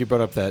so glad you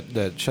brought up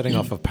that shutting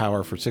off of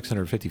power for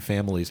 650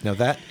 families. Now,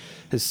 that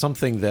is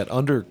something that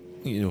under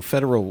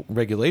federal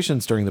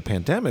regulations during the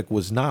pandemic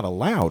was not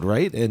allowed,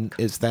 right? And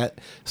is that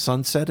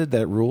sunsetted,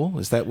 that rule?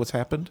 Is that what's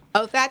happened?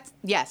 Oh,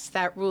 yes,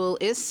 that rule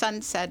is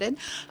sunsetted.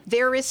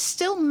 There is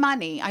still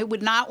money. I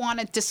would not want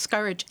to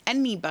discourage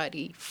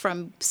anybody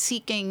from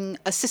seeking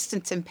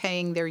assistance in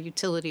paying their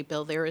utility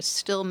bill. There is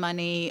still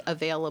money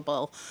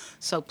available.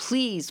 So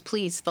please,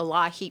 the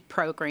LAHEAP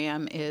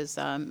program is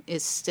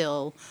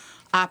still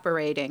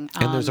operating.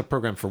 And there's a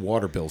program for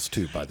water bills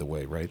too, by the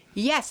way, right?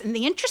 Yes, and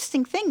the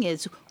interesting thing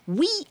is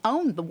we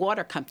own the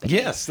water company.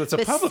 Yes, that's a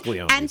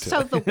publicly owned And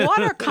so the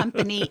water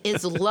company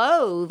is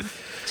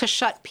loath to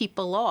shut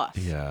people off.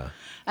 Yeah.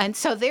 And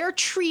so they're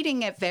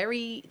treating it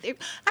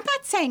I'm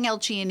not saying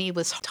LG&E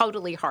was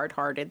totally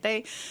hard-hearted.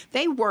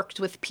 They worked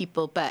with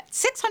people, but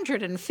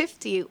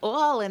 650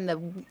 all in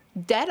the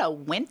dead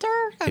of winter?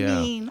 I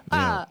mean,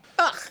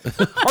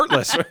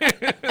 heartless.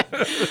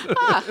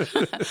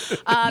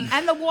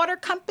 And the water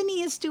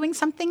company is doing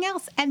something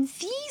else. And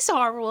these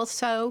are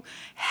also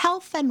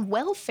health and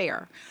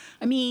welfare.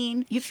 I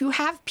mean, if you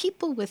have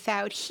people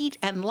without heat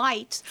and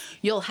lights,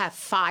 you'll have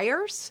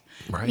fires.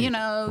 Right.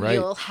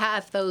 You'll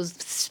have those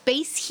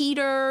space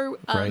heater,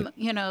 Right.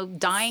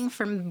 Dying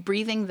from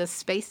breathing the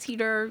space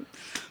heater.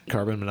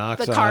 Carbon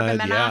monoxide. The carbon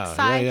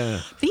monoxide. Yeah.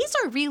 These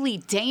are really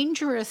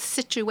dangerous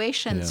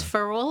situations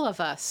for all of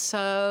us.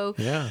 So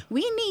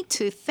we need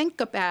to think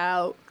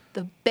about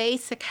the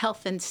basic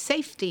health and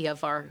safety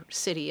of our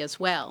city as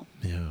well.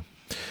 Yeah.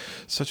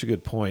 Such a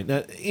good point.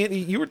 Now, Andy,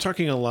 you were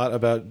talking a lot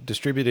about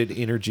distributed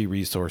energy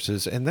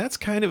resources, and that's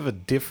kind of a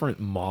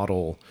different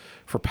model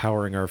for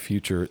powering our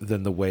future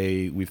than the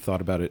way we've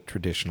thought about it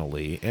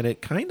traditionally. And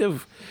it kind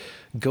of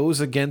goes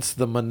against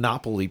the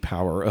monopoly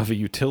power of a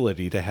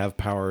utility to have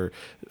power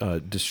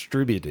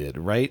distributed,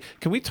 right?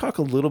 Can we talk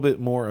a little bit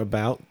more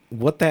about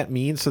what that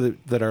means so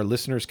that our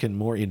listeners can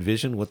more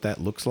envision what that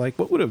looks like?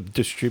 What would a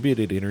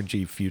distributed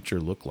energy future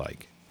look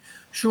like?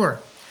 Sure.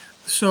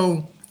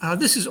 So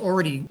this is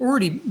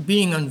already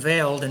being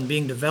unveiled and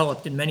being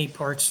developed in many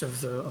parts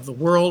of the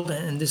world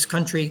and this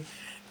country,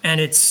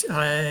 and it's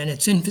in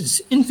its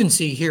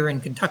infancy here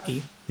in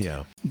Kentucky.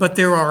 Yeah. But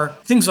there are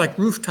things like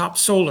rooftop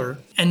solar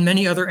and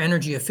many other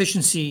energy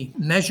efficiency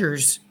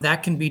measures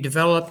that can be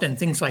developed, and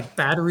things like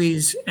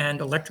batteries and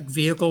electric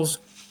vehicles.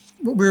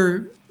 What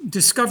we're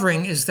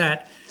discovering is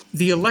that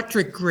the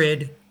electric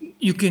grid,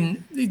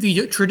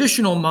 the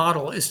traditional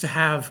model is to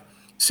have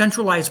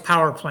centralized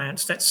power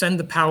plants that send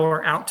the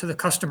power out to the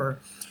customer,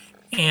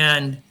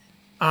 and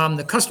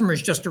the customer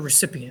is just a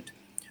recipient.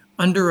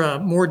 Under a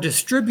more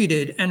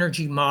distributed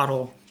energy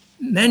model,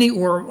 many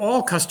or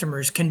all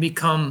customers can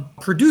become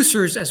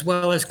producers as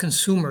well as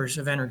consumers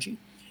of energy,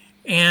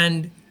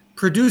 and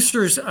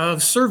producers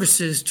of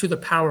services to the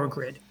power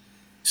grid.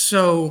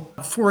 So,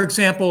 for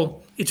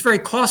example, it's very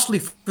costly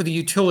for the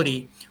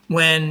utility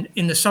when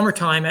in the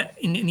summertime,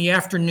 in the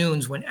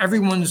afternoons, when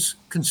everyone's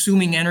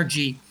consuming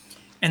energy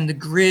and the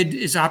grid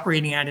is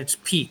operating at its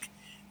peak.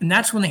 And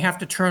that's when they have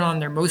to turn on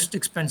their most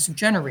expensive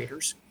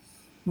generators.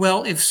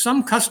 Well, if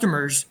some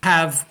customers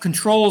have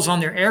controls on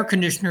their air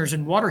conditioners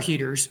and water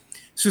heaters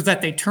so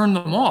that they turn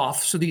them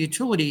off so the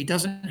utility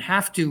doesn't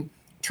have to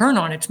turn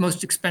on its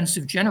most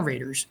expensive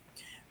generators,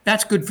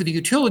 that's good for the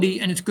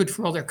utility and it's good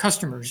for all their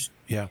customers.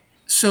 Yeah.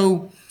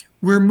 So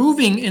we're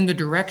moving in the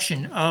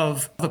direction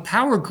of a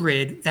power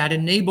grid that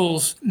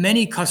enables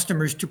many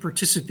customers to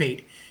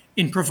participate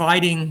in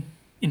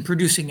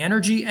producing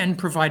energy and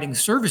providing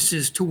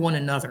services to one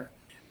another.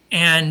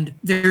 And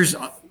there's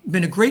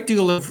been a great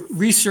deal of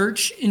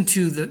research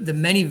into the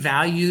many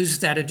values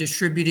that a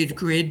distributed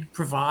grid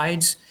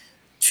provides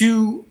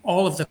to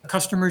all of the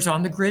customers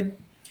on the grid.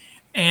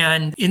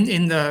 And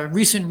in the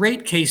recent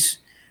rate case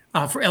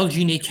for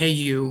LG&E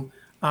KU,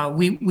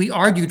 we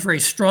argued very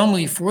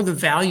strongly for the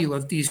value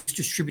of these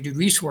distributed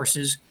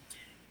resources.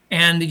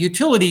 And the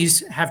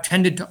utilities have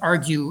tended to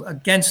argue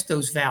against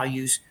those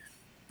values.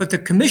 But the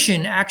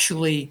commission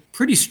actually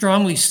pretty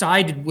strongly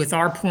sided with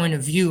our point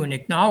of view and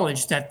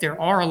acknowledged that there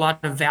are a lot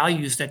of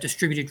values that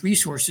distributed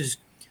resources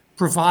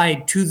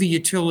provide to the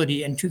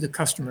utility and to the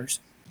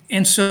customers.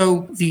 And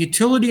so the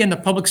utility and the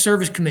Public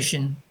Service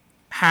Commission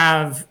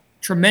have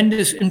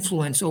tremendous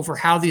influence over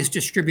how these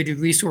distributed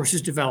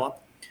resources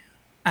develop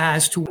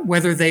as to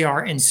whether they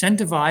are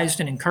incentivized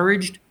and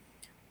encouraged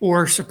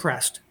or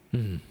suppressed.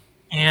 Mm-hmm.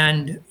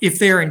 And if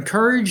they're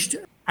encouraged,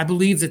 I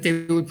believe that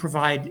they would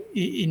provide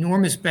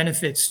enormous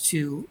benefits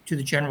to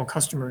the general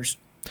customers.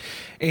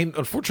 And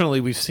unfortunately,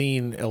 we've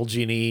seen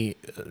LG&E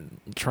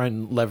try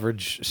and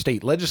leverage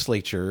state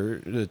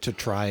legislature to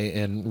try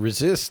and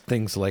resist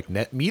things like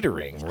net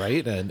metering,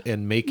 right?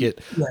 And make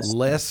it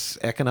less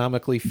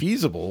economically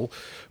feasible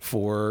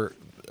for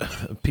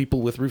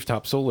people with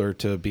rooftop solar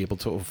to be able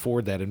to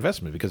afford that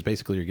investment, because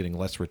basically you're getting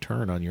less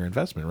return on your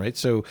investment, right?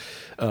 So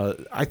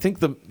I think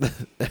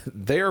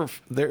their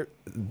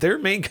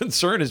main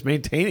concern is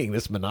maintaining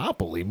this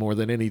monopoly more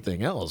than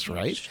anything else,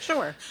 right?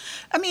 Sure.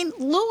 I mean,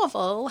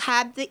 Louisville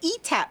had the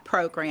ETAP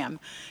program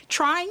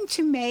trying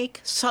to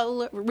make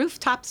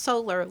rooftop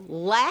solar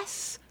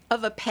less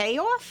of a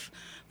payoff.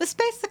 Was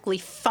basically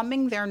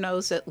thumbing their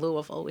nose at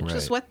Louisville, which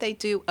is what they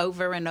do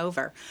over and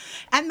over.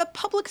 And the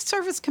Public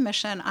Service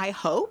Commission, I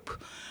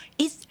hope,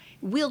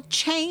 will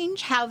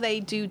change how they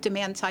do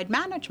demand-side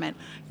management.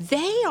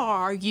 They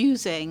are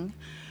using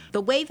the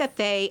way that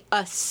they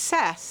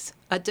assess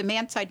a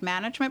demand-side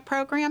management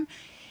program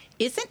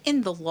isn't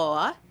in the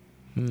law,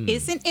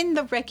 isn't in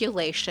the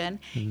regulation.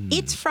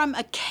 It's from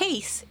a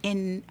case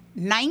in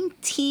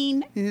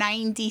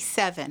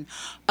 1997,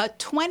 a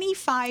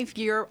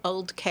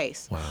 25-year-old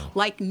case. Wow.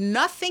 Like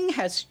nothing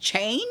has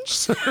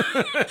changed in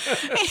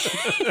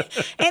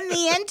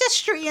the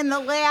industry in the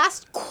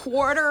last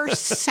quarter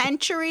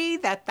century.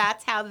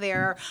 That's how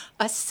they're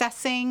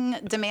assessing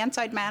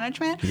demand-side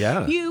management.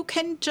 Yeah. You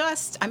can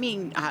just,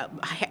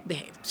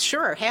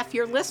 sure, half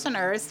your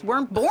listeners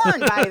weren't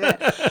born by then.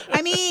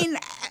 I mean,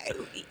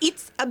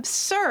 it's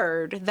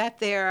absurd that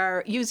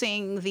they're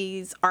using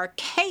these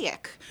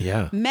archaic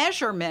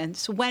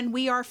measurements when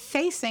we are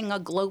facing a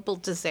global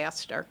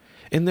disaster.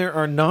 And there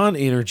are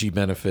non-energy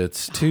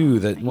benefits too.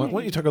 Why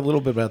don't you talk a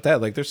little bit about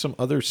that? Like, there's some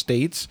other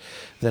states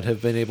that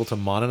have been able to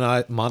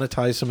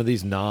monetize some of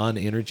these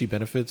non-energy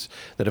benefits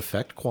that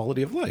affect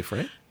quality of life,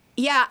 right?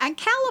 Yeah, and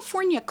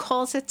California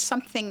calls it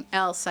something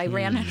else. I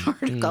ran an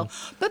article.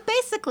 But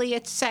basically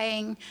it's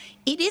saying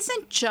it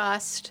isn't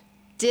just,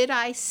 did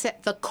I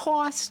set the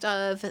cost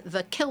of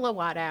the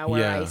kilowatt hour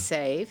I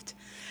saved?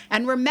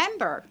 And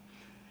remember,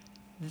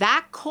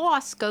 that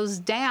cost goes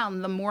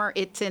down the more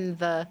it's in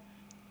the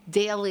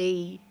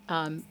daily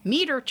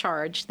meter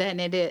charge than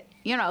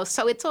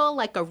so it's all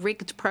like a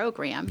rigged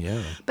program.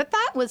 Yeah. But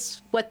that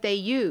was what they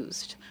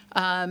used.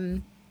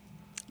 And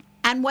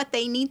what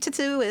they need to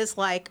do is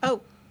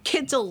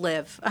kids will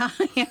live.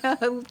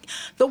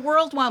 The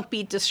world won't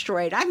be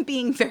destroyed. I'm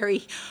being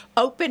very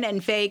open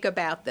and vague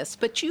about this,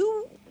 but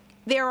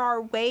there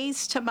are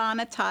ways to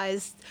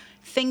monetize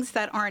things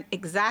that aren't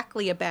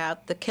exactly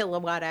about the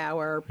kilowatt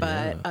hour,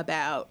 but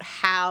about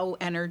how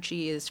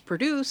energy is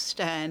produced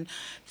and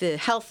the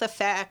health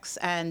effects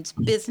and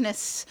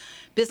businesses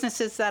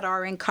that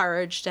are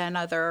encouraged and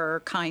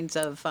other kinds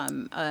of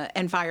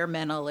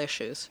environmental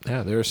issues.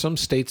 Yeah, there are some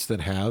states that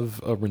have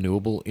a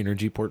renewable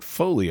energy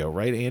portfolio,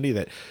 right, Andy,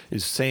 that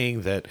is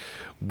saying that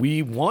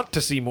we want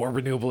to see more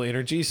renewable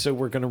energy, so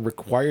we're going to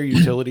require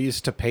utilities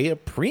to pay a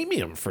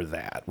premium for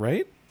that,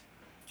 right?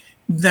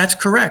 That's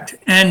correct.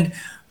 And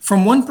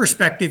from one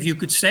perspective, you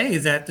could say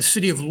that the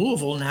city of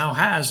Louisville now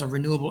has a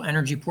renewable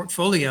energy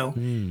portfolio.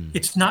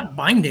 It's not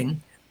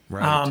binding,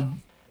 right.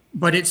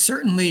 But it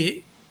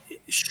certainly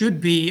should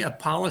be a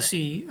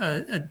policy,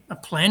 a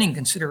planning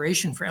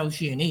consideration for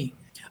LG&E.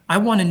 I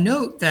want to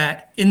note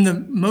that in the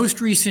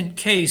most recent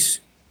case,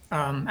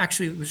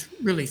 actually it was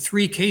really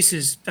 3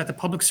 cases that the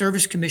Public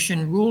Service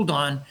Commission ruled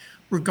on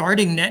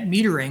regarding net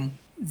metering.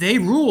 They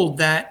ruled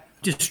that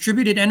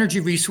distributed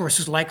energy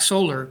resources like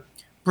solar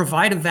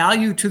provide a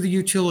value to the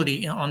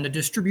utility on the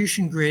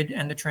distribution grid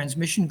and the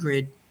transmission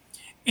grid,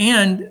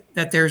 and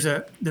that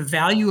the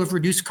value of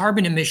reduced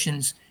carbon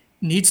emissions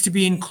needs to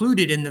be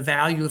included in the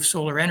value of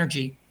solar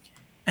energy.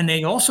 And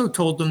they also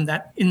told them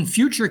that in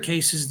future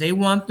cases, they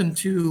want them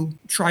to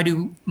try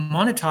to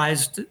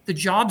monetize the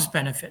jobs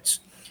benefits.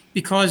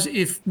 Because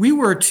if we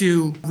were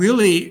to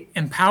really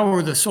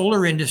empower the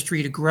solar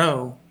industry to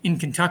grow in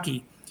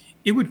Kentucky,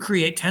 it would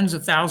create tens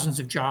of thousands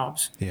of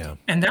jobs. Yeah.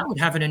 And that would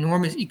have an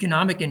enormous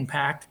economic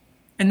impact,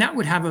 and that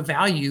would have a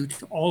value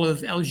to all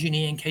of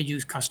LG&E and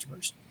KU's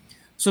customers.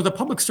 So the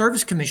Public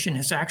Service Commission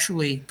has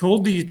actually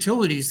told the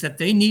utilities that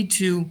they need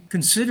to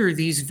consider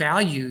these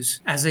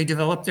values as they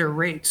develop their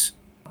rates.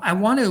 I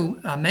want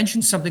to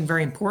mention something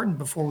very important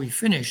before we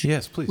finish.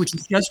 Yes, please. Which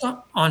is just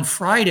on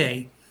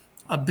Friday,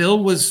 a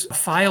bill was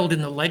filed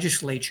in the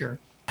legislature,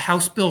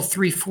 House Bill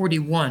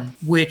 341,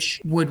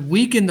 which would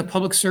weaken the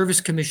Public Service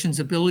Commission's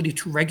ability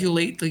to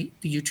regulate the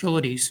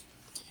utilities.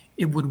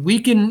 It would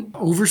weaken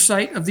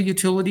oversight of the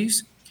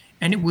utilities,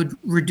 and it would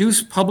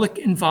reduce public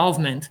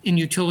involvement in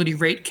utility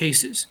rate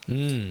cases.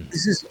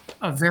 This is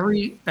a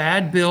very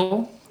bad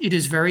bill. It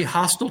is very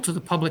hostile to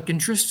the public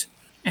interest,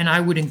 and I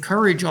would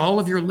encourage all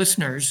of your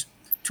listeners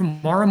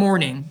tomorrow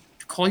morning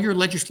to call your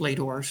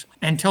legislators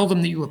and tell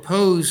them that you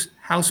oppose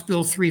House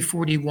Bill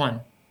 341.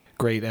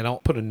 Great. And I'll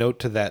put a note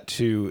to that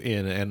too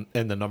and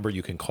the number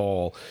you can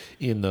call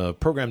in the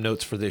program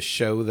notes for this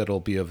show that'll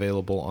be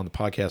available on the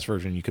podcast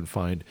version you can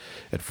find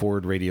at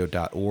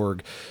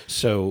forwardradio.org.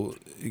 So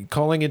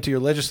calling into your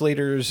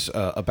legislators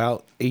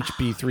about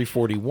HB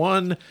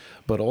 341,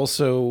 but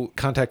also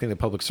contacting the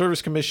Public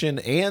Service Commission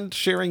and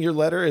sharing your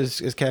letter,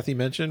 as Kathy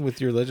mentioned, with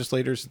your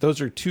legislators.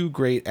 Those are two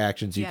great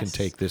actions you can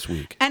take this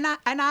week. And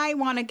I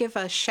want to give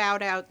a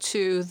shout out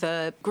to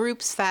the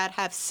groups that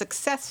have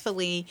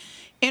successfully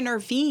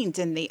intervened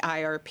in the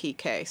IRP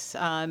case.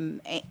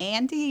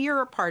 Andy,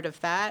 you're a part of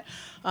that.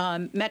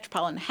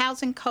 Metropolitan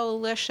Housing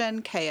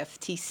Coalition,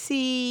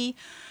 KFTC.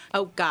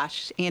 Oh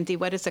gosh, Andy,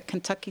 what is it?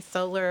 Kentucky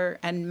Solar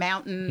and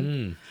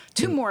Mountain.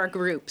 Two more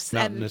groups.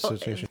 Mountain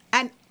Association.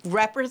 And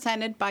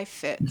represented by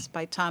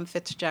Tom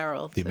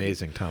Fitzgerald. The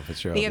amazing Tom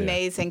Fitzgerald. The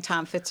amazing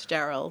Tom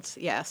Fitzgerald,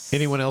 yes.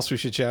 Anyone else we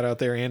should shout out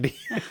there, Andy?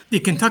 The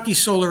Kentucky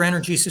Solar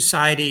Energy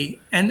Society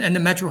and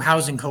the Metro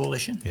Housing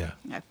Coalition. Yeah.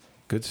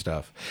 Good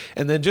stuff.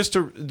 And then just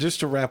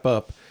to wrap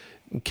up,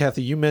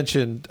 Kathy, you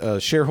mentioned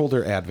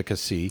shareholder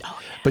advocacy,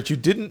 but you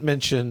didn't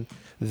mention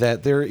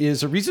that there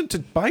is a reason to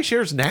buy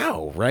shares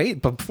now,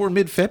 right? Before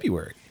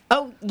mid-February.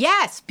 Oh,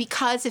 yes,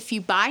 because if you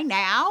buy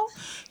now,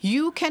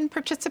 you can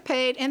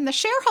participate in the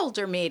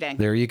shareholder meeting.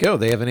 There you go.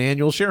 They have an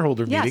annual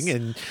shareholder meeting,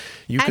 and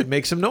you could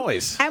make some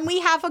noise. And we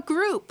have a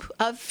group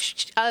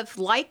of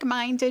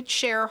like-minded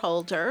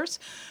shareholders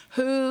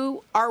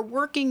who are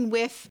working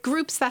with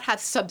groups that have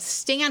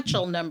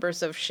substantial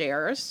numbers of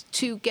shares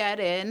to get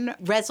in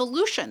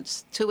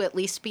resolutions to at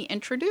least be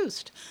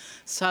introduced.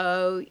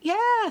 So,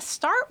 yeah,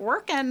 start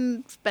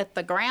working at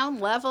the ground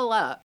level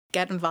up.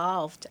 Get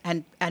involved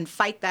and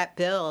fight that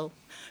bill.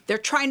 They're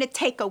trying to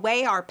take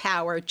away our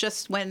power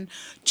just when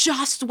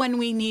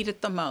we need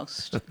it the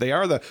most. They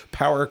are the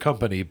power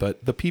company,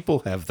 but the people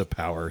have the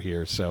power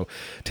here. So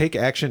take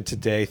action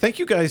today. Thank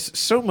you guys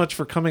so much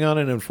for coming on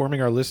and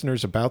informing our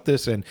listeners about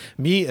this, and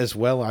me as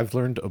well. I've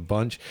learned a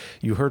bunch.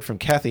 You heard from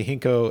Kathy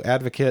Hinkle,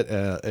 advocate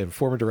and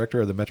former director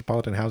of the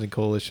Metropolitan Housing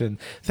Coalition.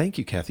 Thank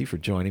you, Kathy, for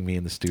joining me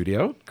in the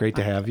studio. Great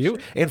to have you,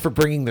 and for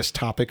bringing this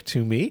topic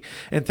to me.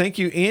 And thank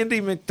you,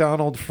 Andy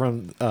McDonald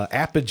from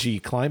Apogee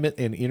Climate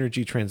and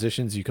Energy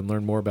Transitions. You can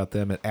learn more about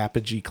them at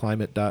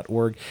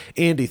apogeeclimate.org.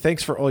 Andy,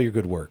 thanks for all your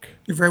good work.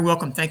 You're very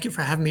welcome. Thank you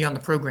for having me on the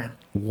program.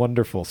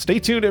 Wonderful. Stay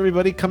tuned,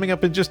 everybody. Coming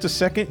up in just a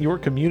second, your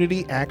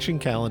community action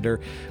calendar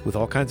with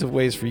all kinds of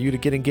ways for you to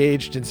get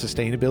engaged in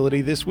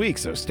sustainability this week.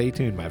 So stay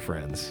tuned, my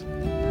friends.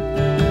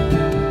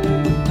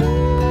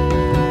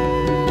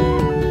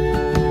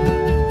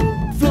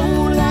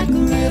 Flow like a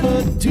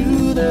river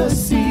to the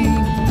sea,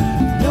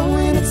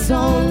 knowing it's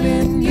all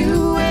in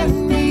you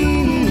and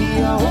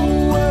me. Our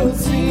whole world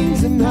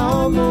sings in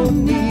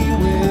harmony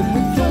when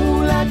we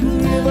flow like a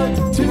river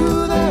to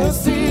the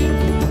sea.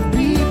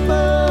 People,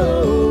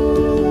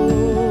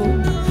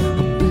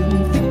 I've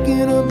been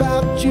thinking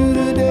about you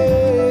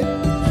today.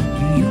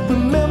 Do you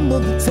remember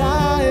the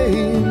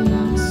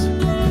times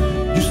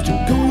used to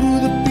go to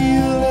the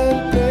field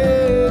and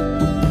play,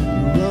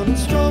 running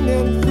strong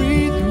and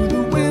free through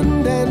the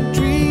wind and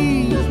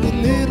trees, with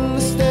little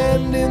to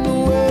stand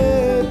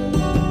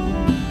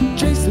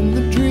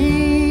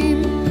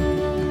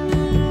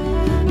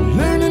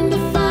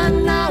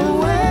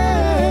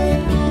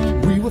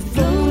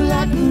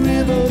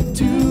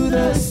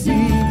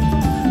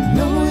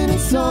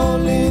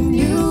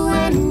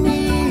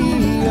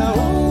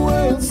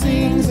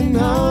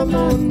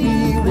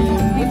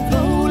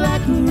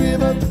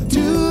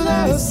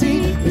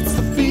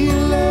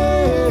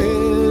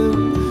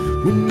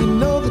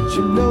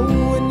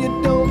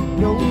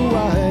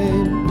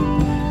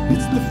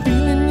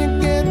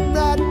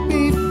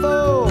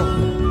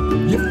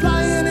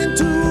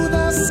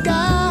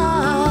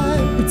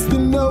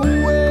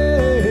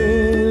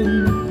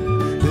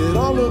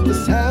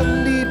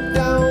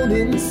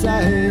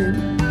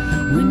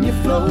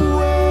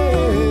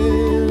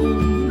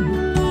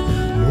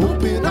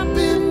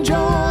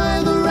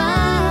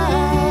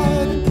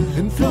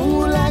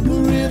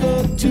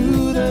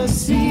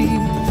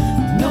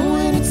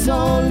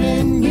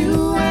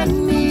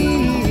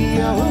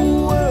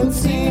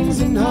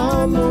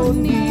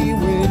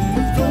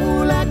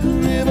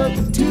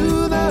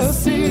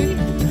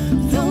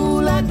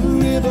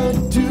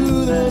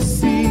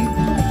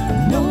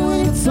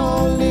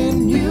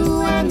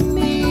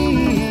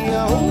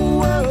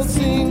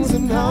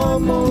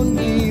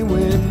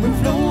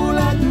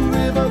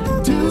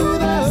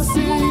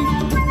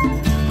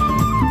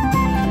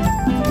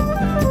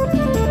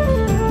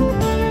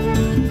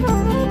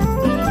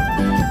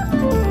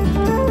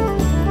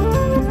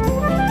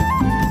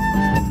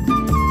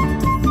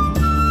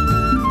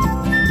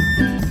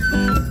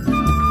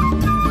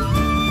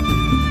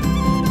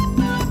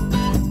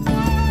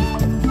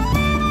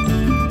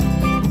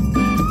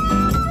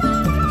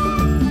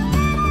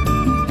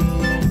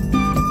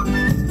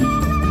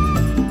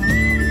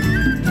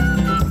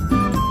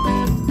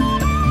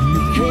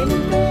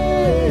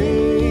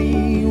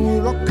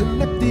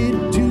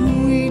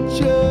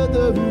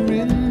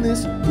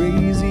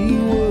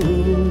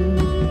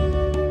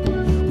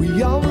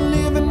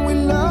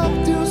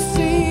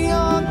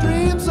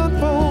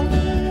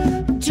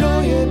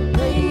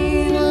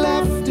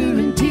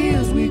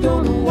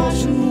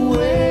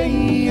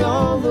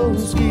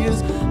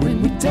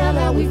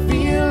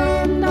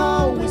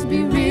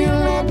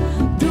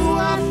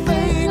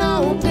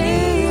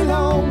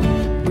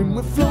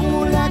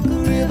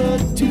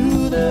river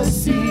to the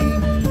sea,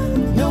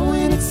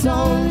 knowing it's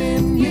all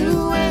in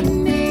you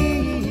and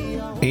me.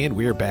 And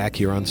we're back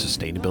here on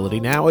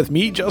Sustainability Now with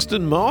me,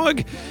 Justin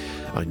Mogg,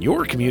 on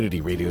your community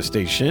radio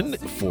station,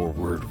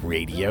 Forward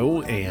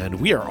Radio.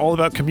 And we are all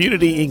about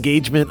community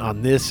engagement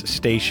on this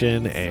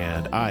station,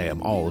 and I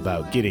am all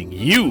about getting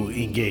you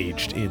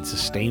engaged in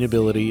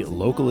sustainability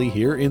locally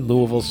here in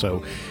Louisville.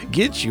 So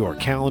get your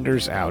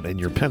calendars out and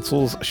your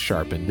pencils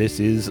sharpened. This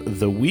is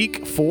the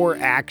week for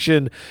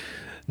action,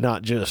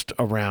 not just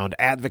around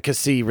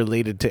advocacy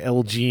related to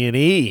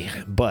LG&E,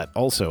 but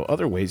also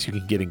other ways you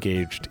can get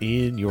engaged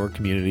in your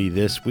community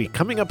this week.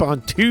 Coming up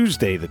on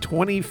Tuesday, the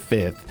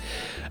 25th,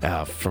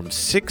 from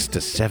 6 to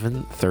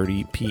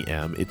 7:30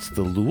 p.m., it's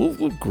the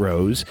Louisville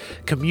Grows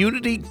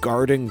Community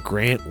Garden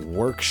Grant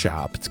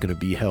Workshop. It's going to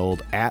be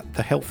held at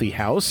the Healthy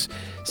House,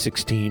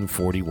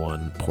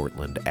 1641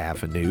 Portland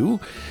Avenue.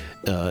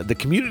 The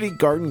Community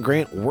Garden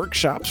Grant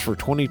Workshops for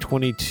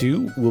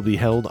 2022 will be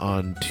held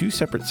on two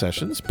separate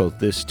sessions, both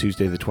this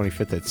Tuesday the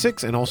 25th at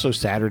 6 and also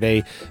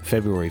Saturday,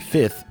 February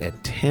 5th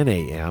at 10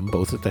 a.m.,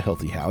 both at the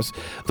Healthy House.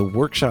 The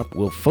workshop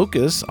will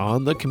focus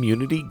on the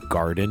Community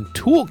Garden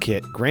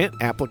Toolkit,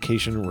 grant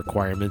application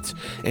requirements,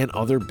 and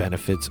other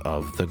benefits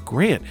of the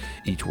grant.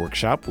 Each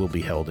workshop will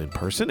be held in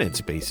person and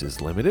space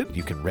is limited.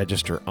 You can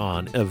register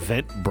on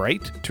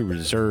Eventbrite to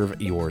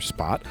reserve your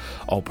spot.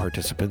 All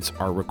participants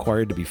are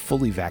required to be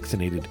fully vaccinated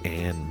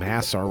and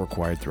masks are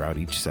required throughout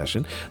each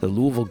session. The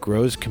Louisville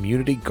Grows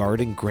Community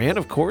Garden Grant,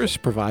 of course,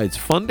 provides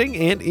funding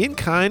and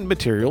in-kind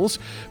materials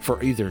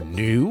for either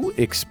new,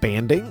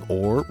 expanding,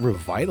 or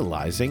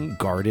revitalizing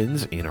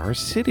gardens in our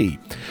city.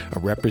 A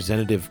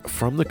representative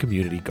from the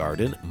community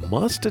garden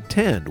must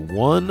attend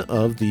one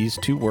of these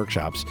two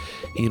workshops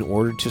in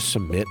order to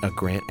submit a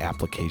grant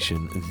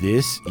application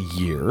this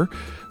year.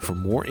 For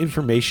more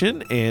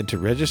information and to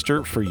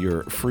register for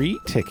your free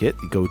ticket,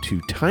 go to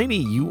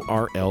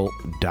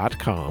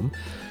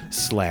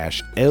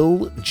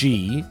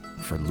tinyurl.com/LG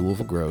for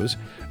Louisville Grows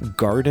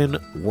Garden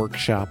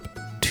Workshop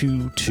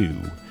 22.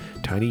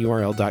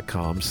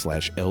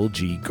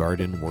 tinyurl.com/LG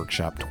Garden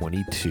Workshop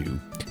 22.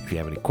 If you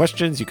have any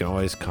questions, you can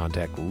always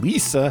contact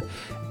Lisa,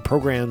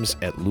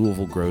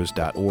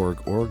 programs@louisvillegrows.org,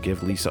 or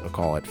give Lisa a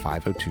call at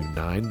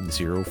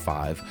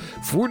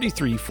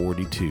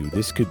 502-905-4342.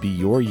 This could be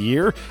your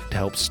year to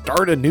help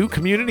start a new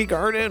community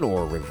garden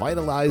or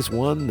revitalize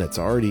one that's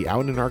already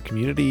out in our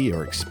community,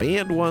 or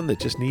expand one that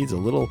just needs a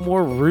little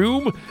more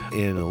room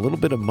and a little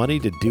bit of money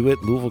to do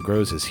it. Louisville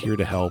Grows is here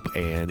to help,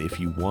 and if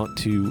you want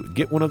to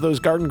get one of those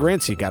garden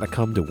grants, you got to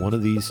come to one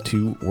of these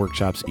two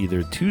workshops,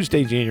 either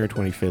Tuesday, January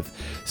 25th,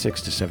 6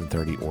 to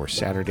 7:30, or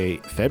Saturday,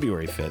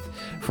 February 5th,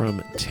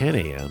 from 10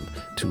 a.m.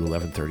 to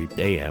 11:30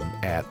 a.m.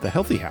 at the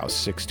Healthy House,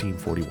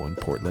 1641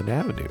 Portland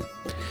Avenue.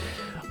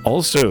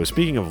 Also,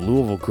 speaking of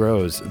Louisville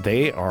Grows,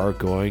 they are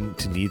going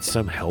to need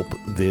some help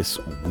this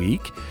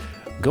week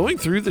going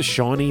through the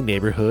Shawnee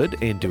neighborhood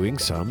and doing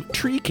some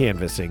tree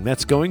canvassing.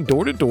 That's going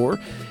door to door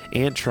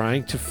and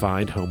trying to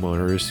find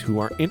homeowners who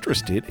are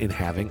interested in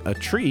having a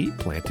tree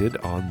planted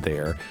on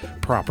their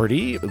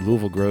property.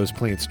 Louisville Grows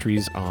plants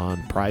trees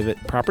on private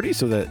property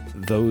so that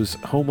those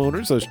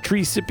homeowners, those tree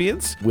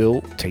recipients,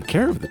 will take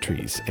care of the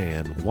trees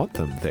and want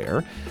them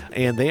there.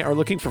 And they are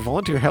looking for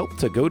volunteer help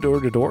to go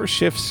door to door.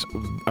 Shifts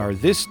are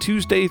this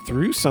Tuesday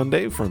through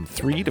Sunday from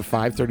 3 to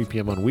 5:30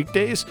 p.m. on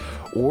weekdays,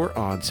 or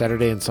on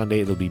Saturday and Sunday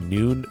it'll be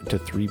noon to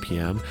 3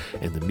 p.m.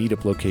 And the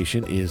meetup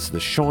location is the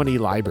Shawnee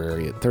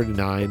Library at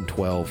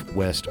 3912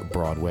 West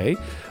Broadway.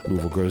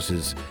 Louisville Grows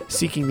is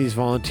seeking these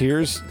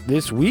volunteers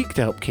this week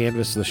to help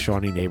canvass the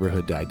Shawnee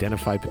neighborhood to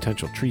identify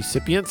potential tree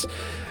recipients.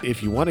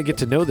 If you want to get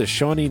to know the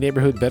Shawnee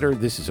neighborhood better,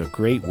 this is a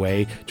great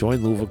way.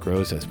 Join Louisville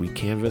Grows as we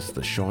canvass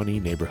the Shawnee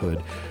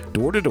neighborhood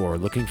door to door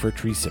looking for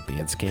tree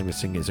recipients.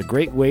 Canvassing is a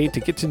great way to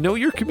get to know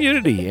your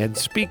community and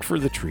speak for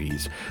the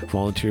trees.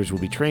 Volunteers will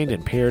be trained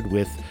and paired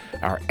with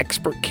our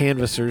expert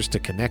canvassers to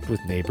connect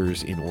with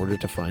neighbors in order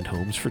to find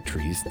homes for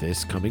trees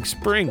this coming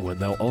spring, when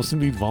they'll also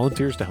need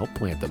volunteers to help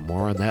plant them.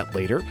 More on that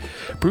later.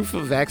 Proof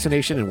of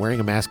vaccination and wearing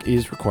a mask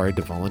is required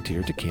to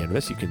volunteer to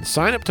canvass. You can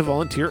sign up to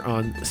volunteer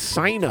on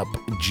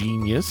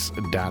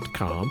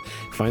signupgenius.com.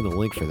 Find the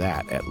link for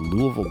that at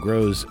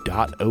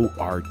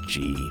louisvillegrows.org.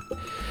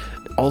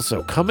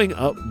 Also, coming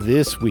up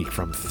this week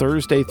from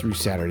Thursday through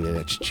Saturday,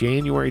 that's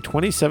January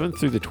 27th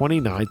through the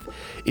 29th,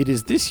 it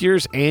is this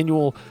year's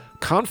annual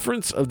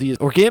Conference of the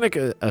Organic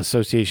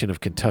Association of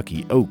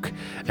Kentucky, OAK,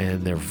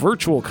 and their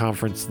virtual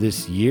conference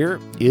this year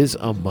is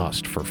a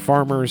must for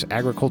farmers,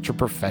 agriculture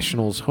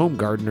professionals, home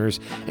gardeners,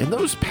 and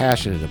those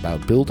passionate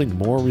about building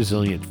more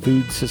resilient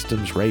food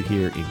systems right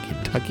here in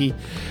Kentucky.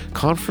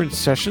 Conference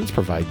sessions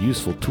provide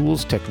useful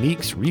tools,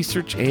 techniques,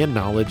 research, and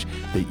knowledge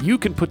that you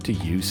can put to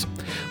use.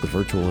 The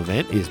virtual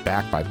event is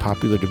backed by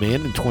popular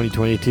demand in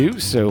 2022,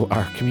 so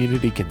our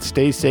community can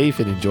stay safe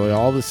and enjoy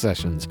all the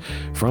sessions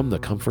from the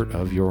comfort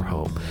of your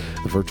home.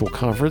 The virtual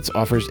conference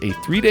offers a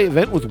 3-day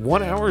event with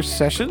 1-hour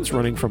sessions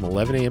running from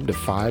 11 a.m. to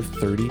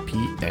 5:30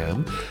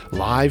 p.m.,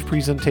 live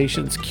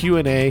presentations,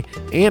 Q&A,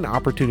 and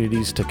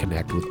opportunities to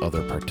connect with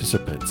other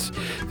participants.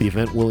 The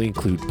event will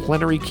include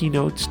plenary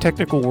keynotes,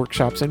 technical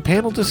workshops, and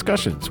panel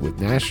discussions with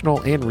national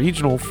and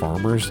regional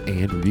farmers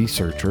and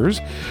researchers.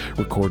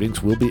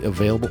 Recordings will be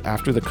available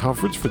after the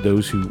conference for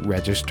those who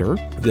register.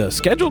 The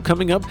schedule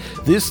coming up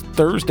this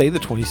Thursday, the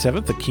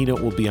 27th, the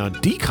keynote will be on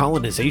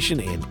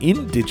decolonization and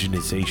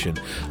indigenization,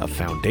 a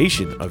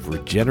foundation of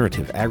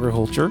regenerative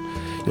agriculture.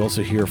 You'll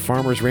also hear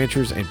farmers,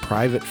 ranchers, and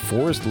private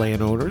forest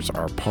landowners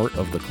are part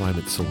of the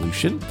climate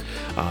solution.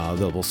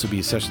 There'll also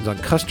be sessions on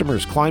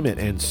customers, climate,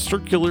 and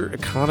circular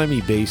economy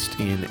based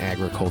in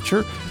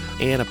agriculture,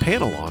 and a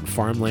panel on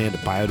farmland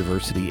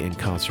biodiversity and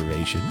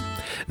conservation.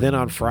 Then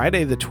on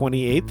Friday, the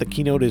 28th, the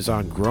keynote is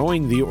on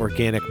growing the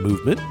organic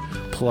movement,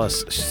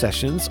 plus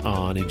sessions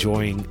on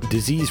enjoying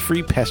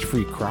disease-free,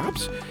 pest-free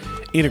crops,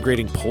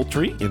 integrating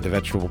poultry into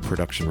vegetable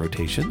production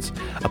rotations,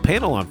 a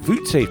panel on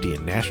food safety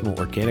and national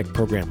organic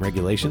program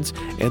regulations,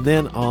 and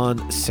then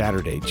on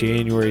Saturday,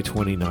 January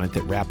 29th,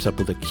 it wraps up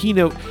with a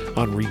keynote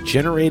on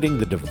regenerating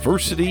the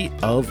diversity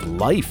of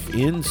life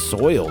in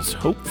soils,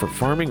 hope for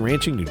farming,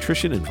 ranching,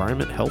 nutrition,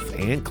 environment, health,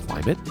 and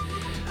climate.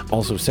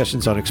 Also,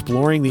 sessions on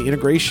exploring the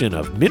integration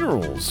of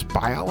minerals,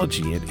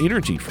 biology, and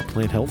energy for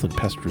plant health and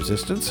pest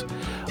resistance.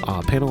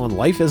 A panel on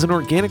life as an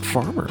organic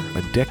farmer,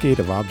 a decade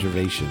of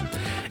observation.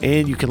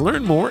 And you can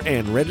learn more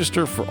and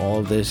register for all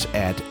of this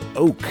at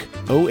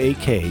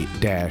oak-ky.org.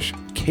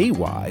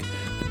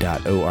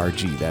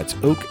 That's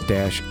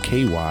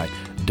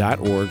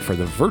oak-ky.org for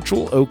the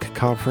Virtual Oak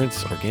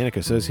Conference, Organic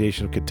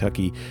Association of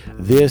Kentucky,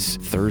 this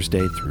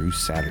Thursday through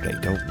Saturday.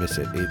 Don't miss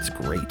it. It's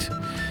great.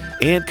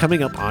 And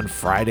coming up on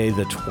Friday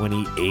the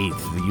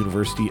 28th, the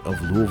University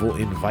of Louisville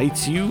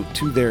invites you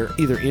to their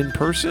either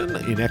in-person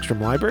in Ekstrom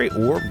Library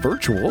or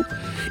virtual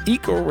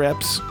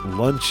EcoReps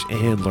Lunch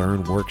and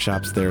Learn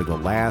workshops. They're the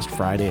last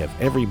Friday of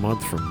every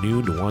month from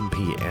noon to 1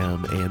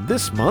 p.m. And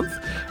this month,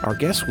 our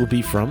guest will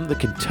be from the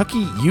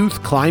Kentucky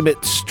Youth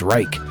Climate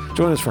Strike.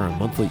 Join us for our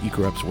monthly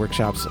EcoReps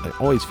workshops. I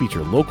always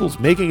feature locals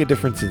making a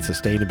difference in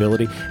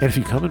sustainability. And if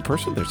you come in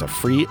person, there's a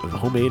free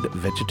homemade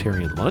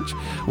vegetarian lunch.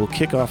 We'll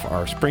kick off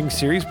our spring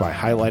series by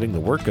highlighting the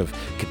work of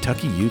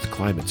Kentucky Youth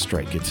Climate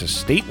Strike. It's a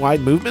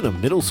statewide movement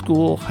of middle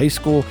school, high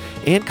school,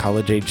 and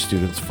college-age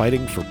students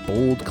fighting for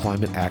bold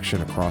climate action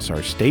across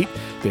our state.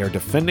 They are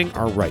defending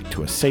our right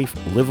to a safe,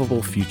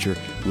 livable future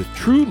with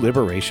true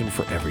liberation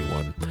for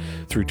everyone.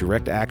 Through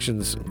direct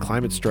actions,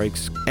 climate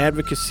strikes,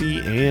 advocacy,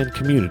 and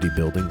community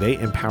building, they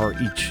empower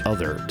each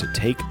other to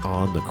take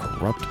on the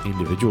corrupt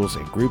individuals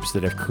and groups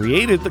that have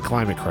created the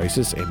climate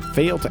crisis and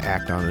fail to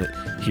act on it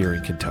here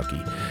in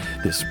Kentucky.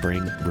 This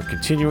spring, we're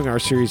continuing our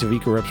series of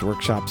EcoReps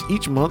workshops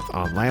each month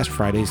on last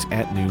Fridays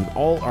at noon.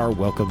 All are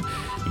welcome.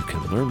 You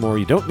can learn more.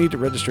 You don't need to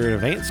register in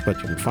advance, but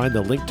you can find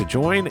the link to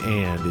join,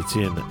 and it's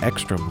in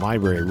Ekstrom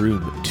Library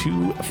Room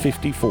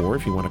 254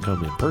 if you want to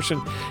come in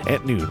person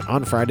at noon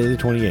on Friday the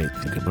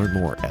 28th. You can learn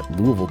more at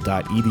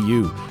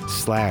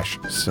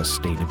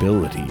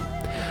louisville.edu/sustainability.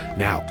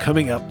 Now,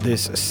 coming up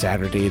this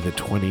Saturday, the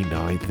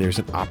 29th, there's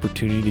an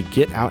opportunity to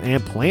get out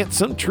and plant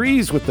some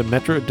trees with the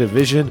Metro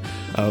Division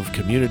of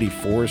Community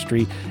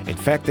Forestry. In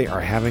fact, they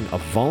are having a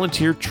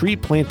volunteer tree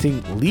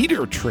planting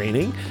leader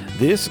training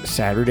this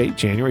Saturday,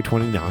 January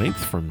 29th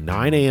from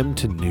 9 a.m.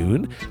 to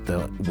noon.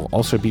 We'll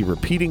also be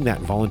repeating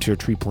that volunteer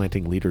tree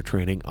planting leader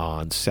training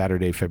on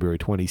Saturday, February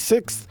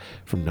 26th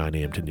from 9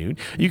 a.m. to noon.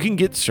 You can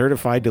get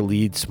certified to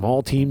lead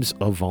small teams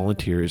of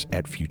volunteers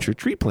at future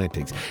tree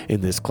plantings.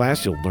 In this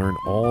class, you'll learn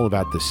all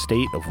about the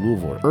state of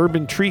Louisville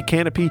urban tree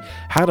canopy,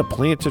 how to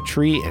plant a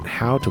tree, and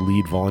how to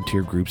lead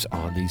volunteer groups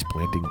on these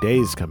planting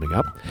days coming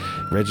up.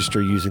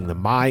 Register using the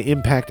My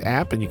Impact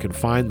app, and you can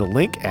find the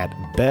link at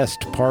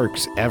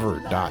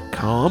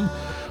bestparksever.com.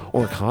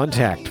 Or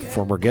contact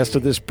former guest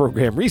of this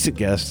program, recent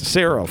guest,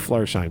 Sarah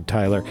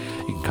Flarsheim-Tyler.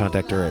 You can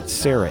contact her at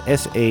Sarah,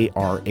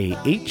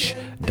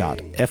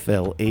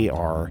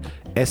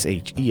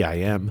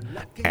 SARAH.FLARSHEIM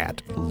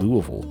at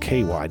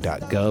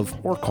LouisvilleKY.gov,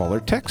 or call or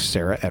text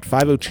Sarah at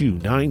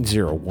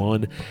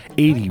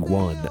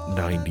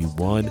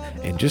 502-901-8191.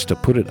 And just to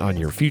put it on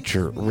your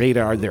future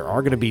radar, there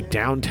are going to be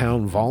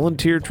downtown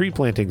volunteer tree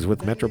plantings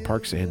with Metro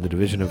Parks and the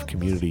Division of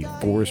Community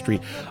Forestry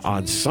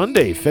on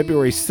Sunday,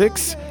 February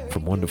 6th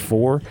from 1 to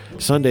 4,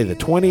 Sunday the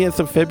 20th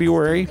of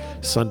February,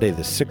 Sunday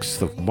the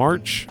 6th of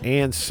March,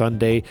 and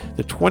Sunday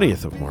the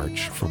 20th of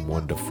March from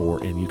 1 to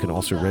 4. And you can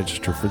also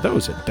register for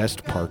those at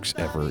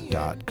bestparksever.com.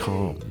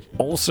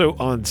 Also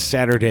on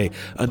Saturday,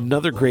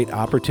 another great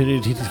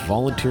opportunity to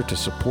volunteer to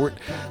support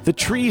the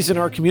trees in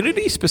our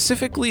community,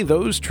 specifically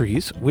those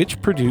trees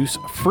which produce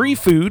free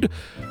food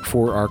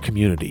for our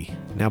community.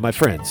 Now, my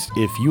friends,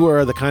 if you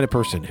are the kind of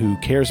person who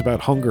cares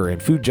about hunger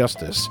and food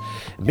justice,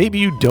 maybe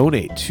you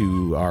donate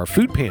to our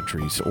food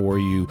pantries or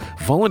you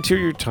volunteer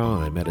your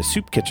time at a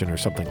soup kitchen or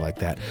something like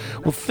that.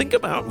 Well, think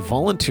about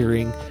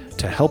volunteering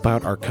to help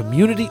out our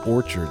community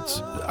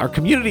orchards. Our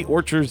community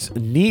orchards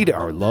need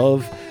our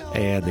love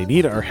and they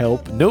need our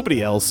help.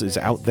 Nobody else is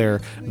out there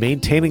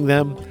maintaining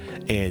them,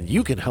 and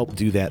you can help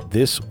do that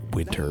this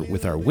winter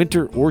with our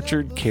Winter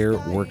Orchard Care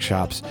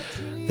Workshops.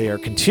 They are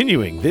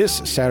continuing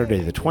this Saturday,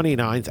 the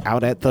 29th,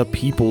 out at the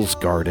People's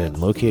Garden,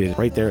 located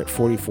right there at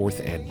 44th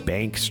and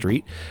Bank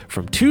Street,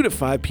 from 2 to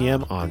 5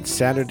 p.m. on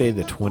Saturday,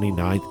 the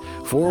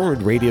 29th.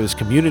 Forward Radio's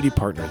community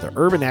partner, the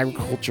Urban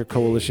Agriculture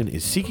Coalition,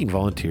 is seeking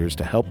volunteers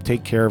to help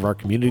take care of our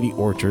community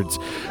orchards.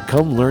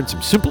 Come learn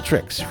some simple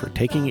tricks for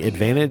taking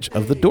advantage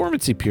of the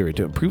dormancy period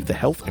to improve the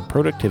health and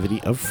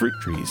productivity of fruit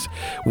trees.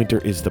 Winter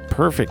is the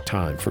perfect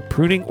time for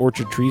pruning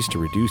orchard trees to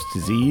reduce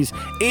disease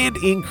and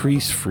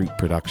increase fruit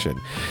production.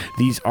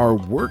 These are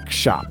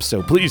workshops,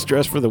 so please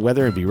dress for the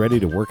weather and be ready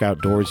to work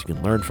outdoors. You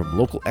can learn from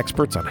local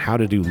experts on how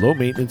to do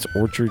low-maintenance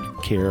orchard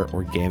care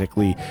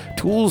organically.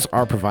 Tools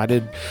are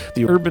provided.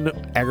 The Urban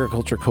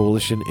Agriculture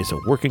Coalition is a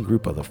working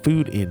group of the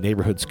Food in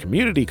Neighborhoods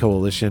Community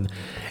Coalition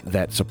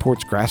that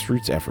supports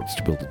grassroots efforts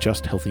to build a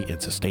just, healthy, and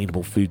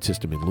sustainable food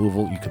system in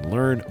Louisville. You can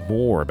learn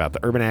more about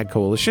the Urban Ag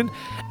Coalition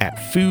at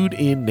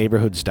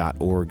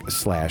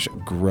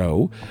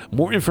foodinneighborhoods.org/grow.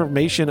 More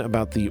information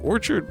about the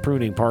orchard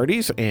pruning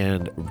parties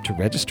and to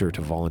register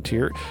to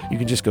volunteer, you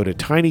can just go to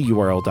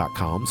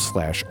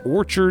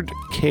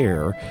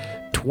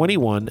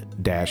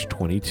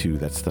tinyurl.com/orchardcare21-22.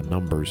 That's the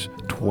numbers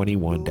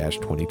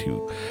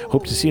 21-22.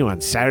 Hope to see you on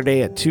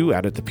Saturday at 2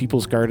 out at the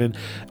People's Garden,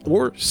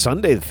 or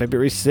Sunday,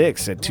 February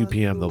 6th at 2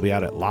 p.m. They'll be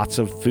out at Lots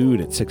of Food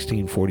at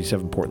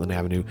 1647 Portland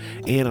Avenue.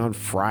 And on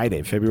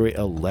Friday, February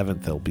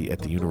 11th, they'll be at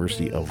the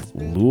University of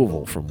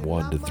Louisville from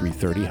 1 to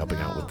 3:30, helping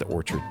out with the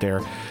orchard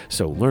there.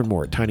 So learn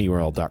more at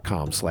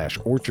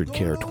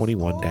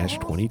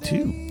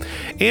tinyurl.com/orchardcare21-22.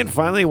 And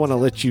finally, I want to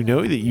let you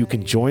know that you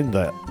can join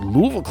the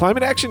Louisville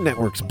Climate Action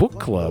Network's book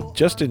club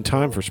just in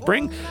time for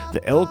spring.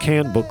 The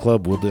LCAN Book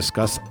Club will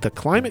discuss The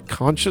Climate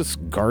Conscious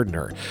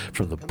Gardener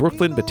from the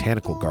Brooklyn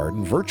Botanical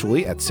Garden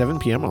virtually at 7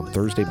 p.m. on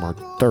Thursday, March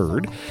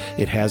 3rd.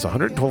 It has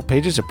 112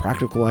 pages of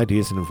practical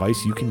ideas and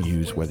advice you can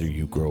use whether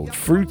you grow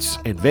fruits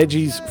and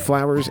veggies,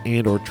 flowers,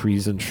 and or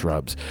trees and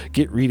shrubs.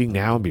 Get reading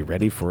now and be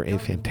ready for a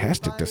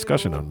fantastic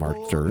discussion on March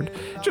 3rd.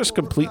 Just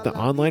complete the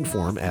online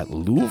form at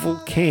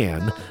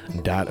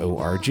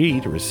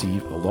louisvillecan.org to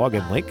receive a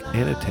login link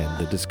and attend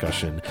the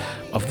discussion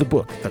of the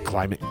book, The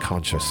Climate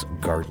Conscious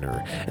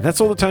Gardener. And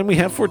that's all the time we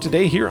have for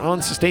today here on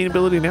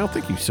Sustainability Now.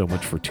 Thank you so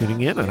much for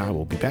tuning in, and I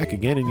will be back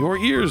again in your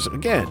ears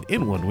again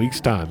in 1 week's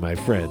time, my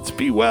friends.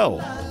 Be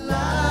well.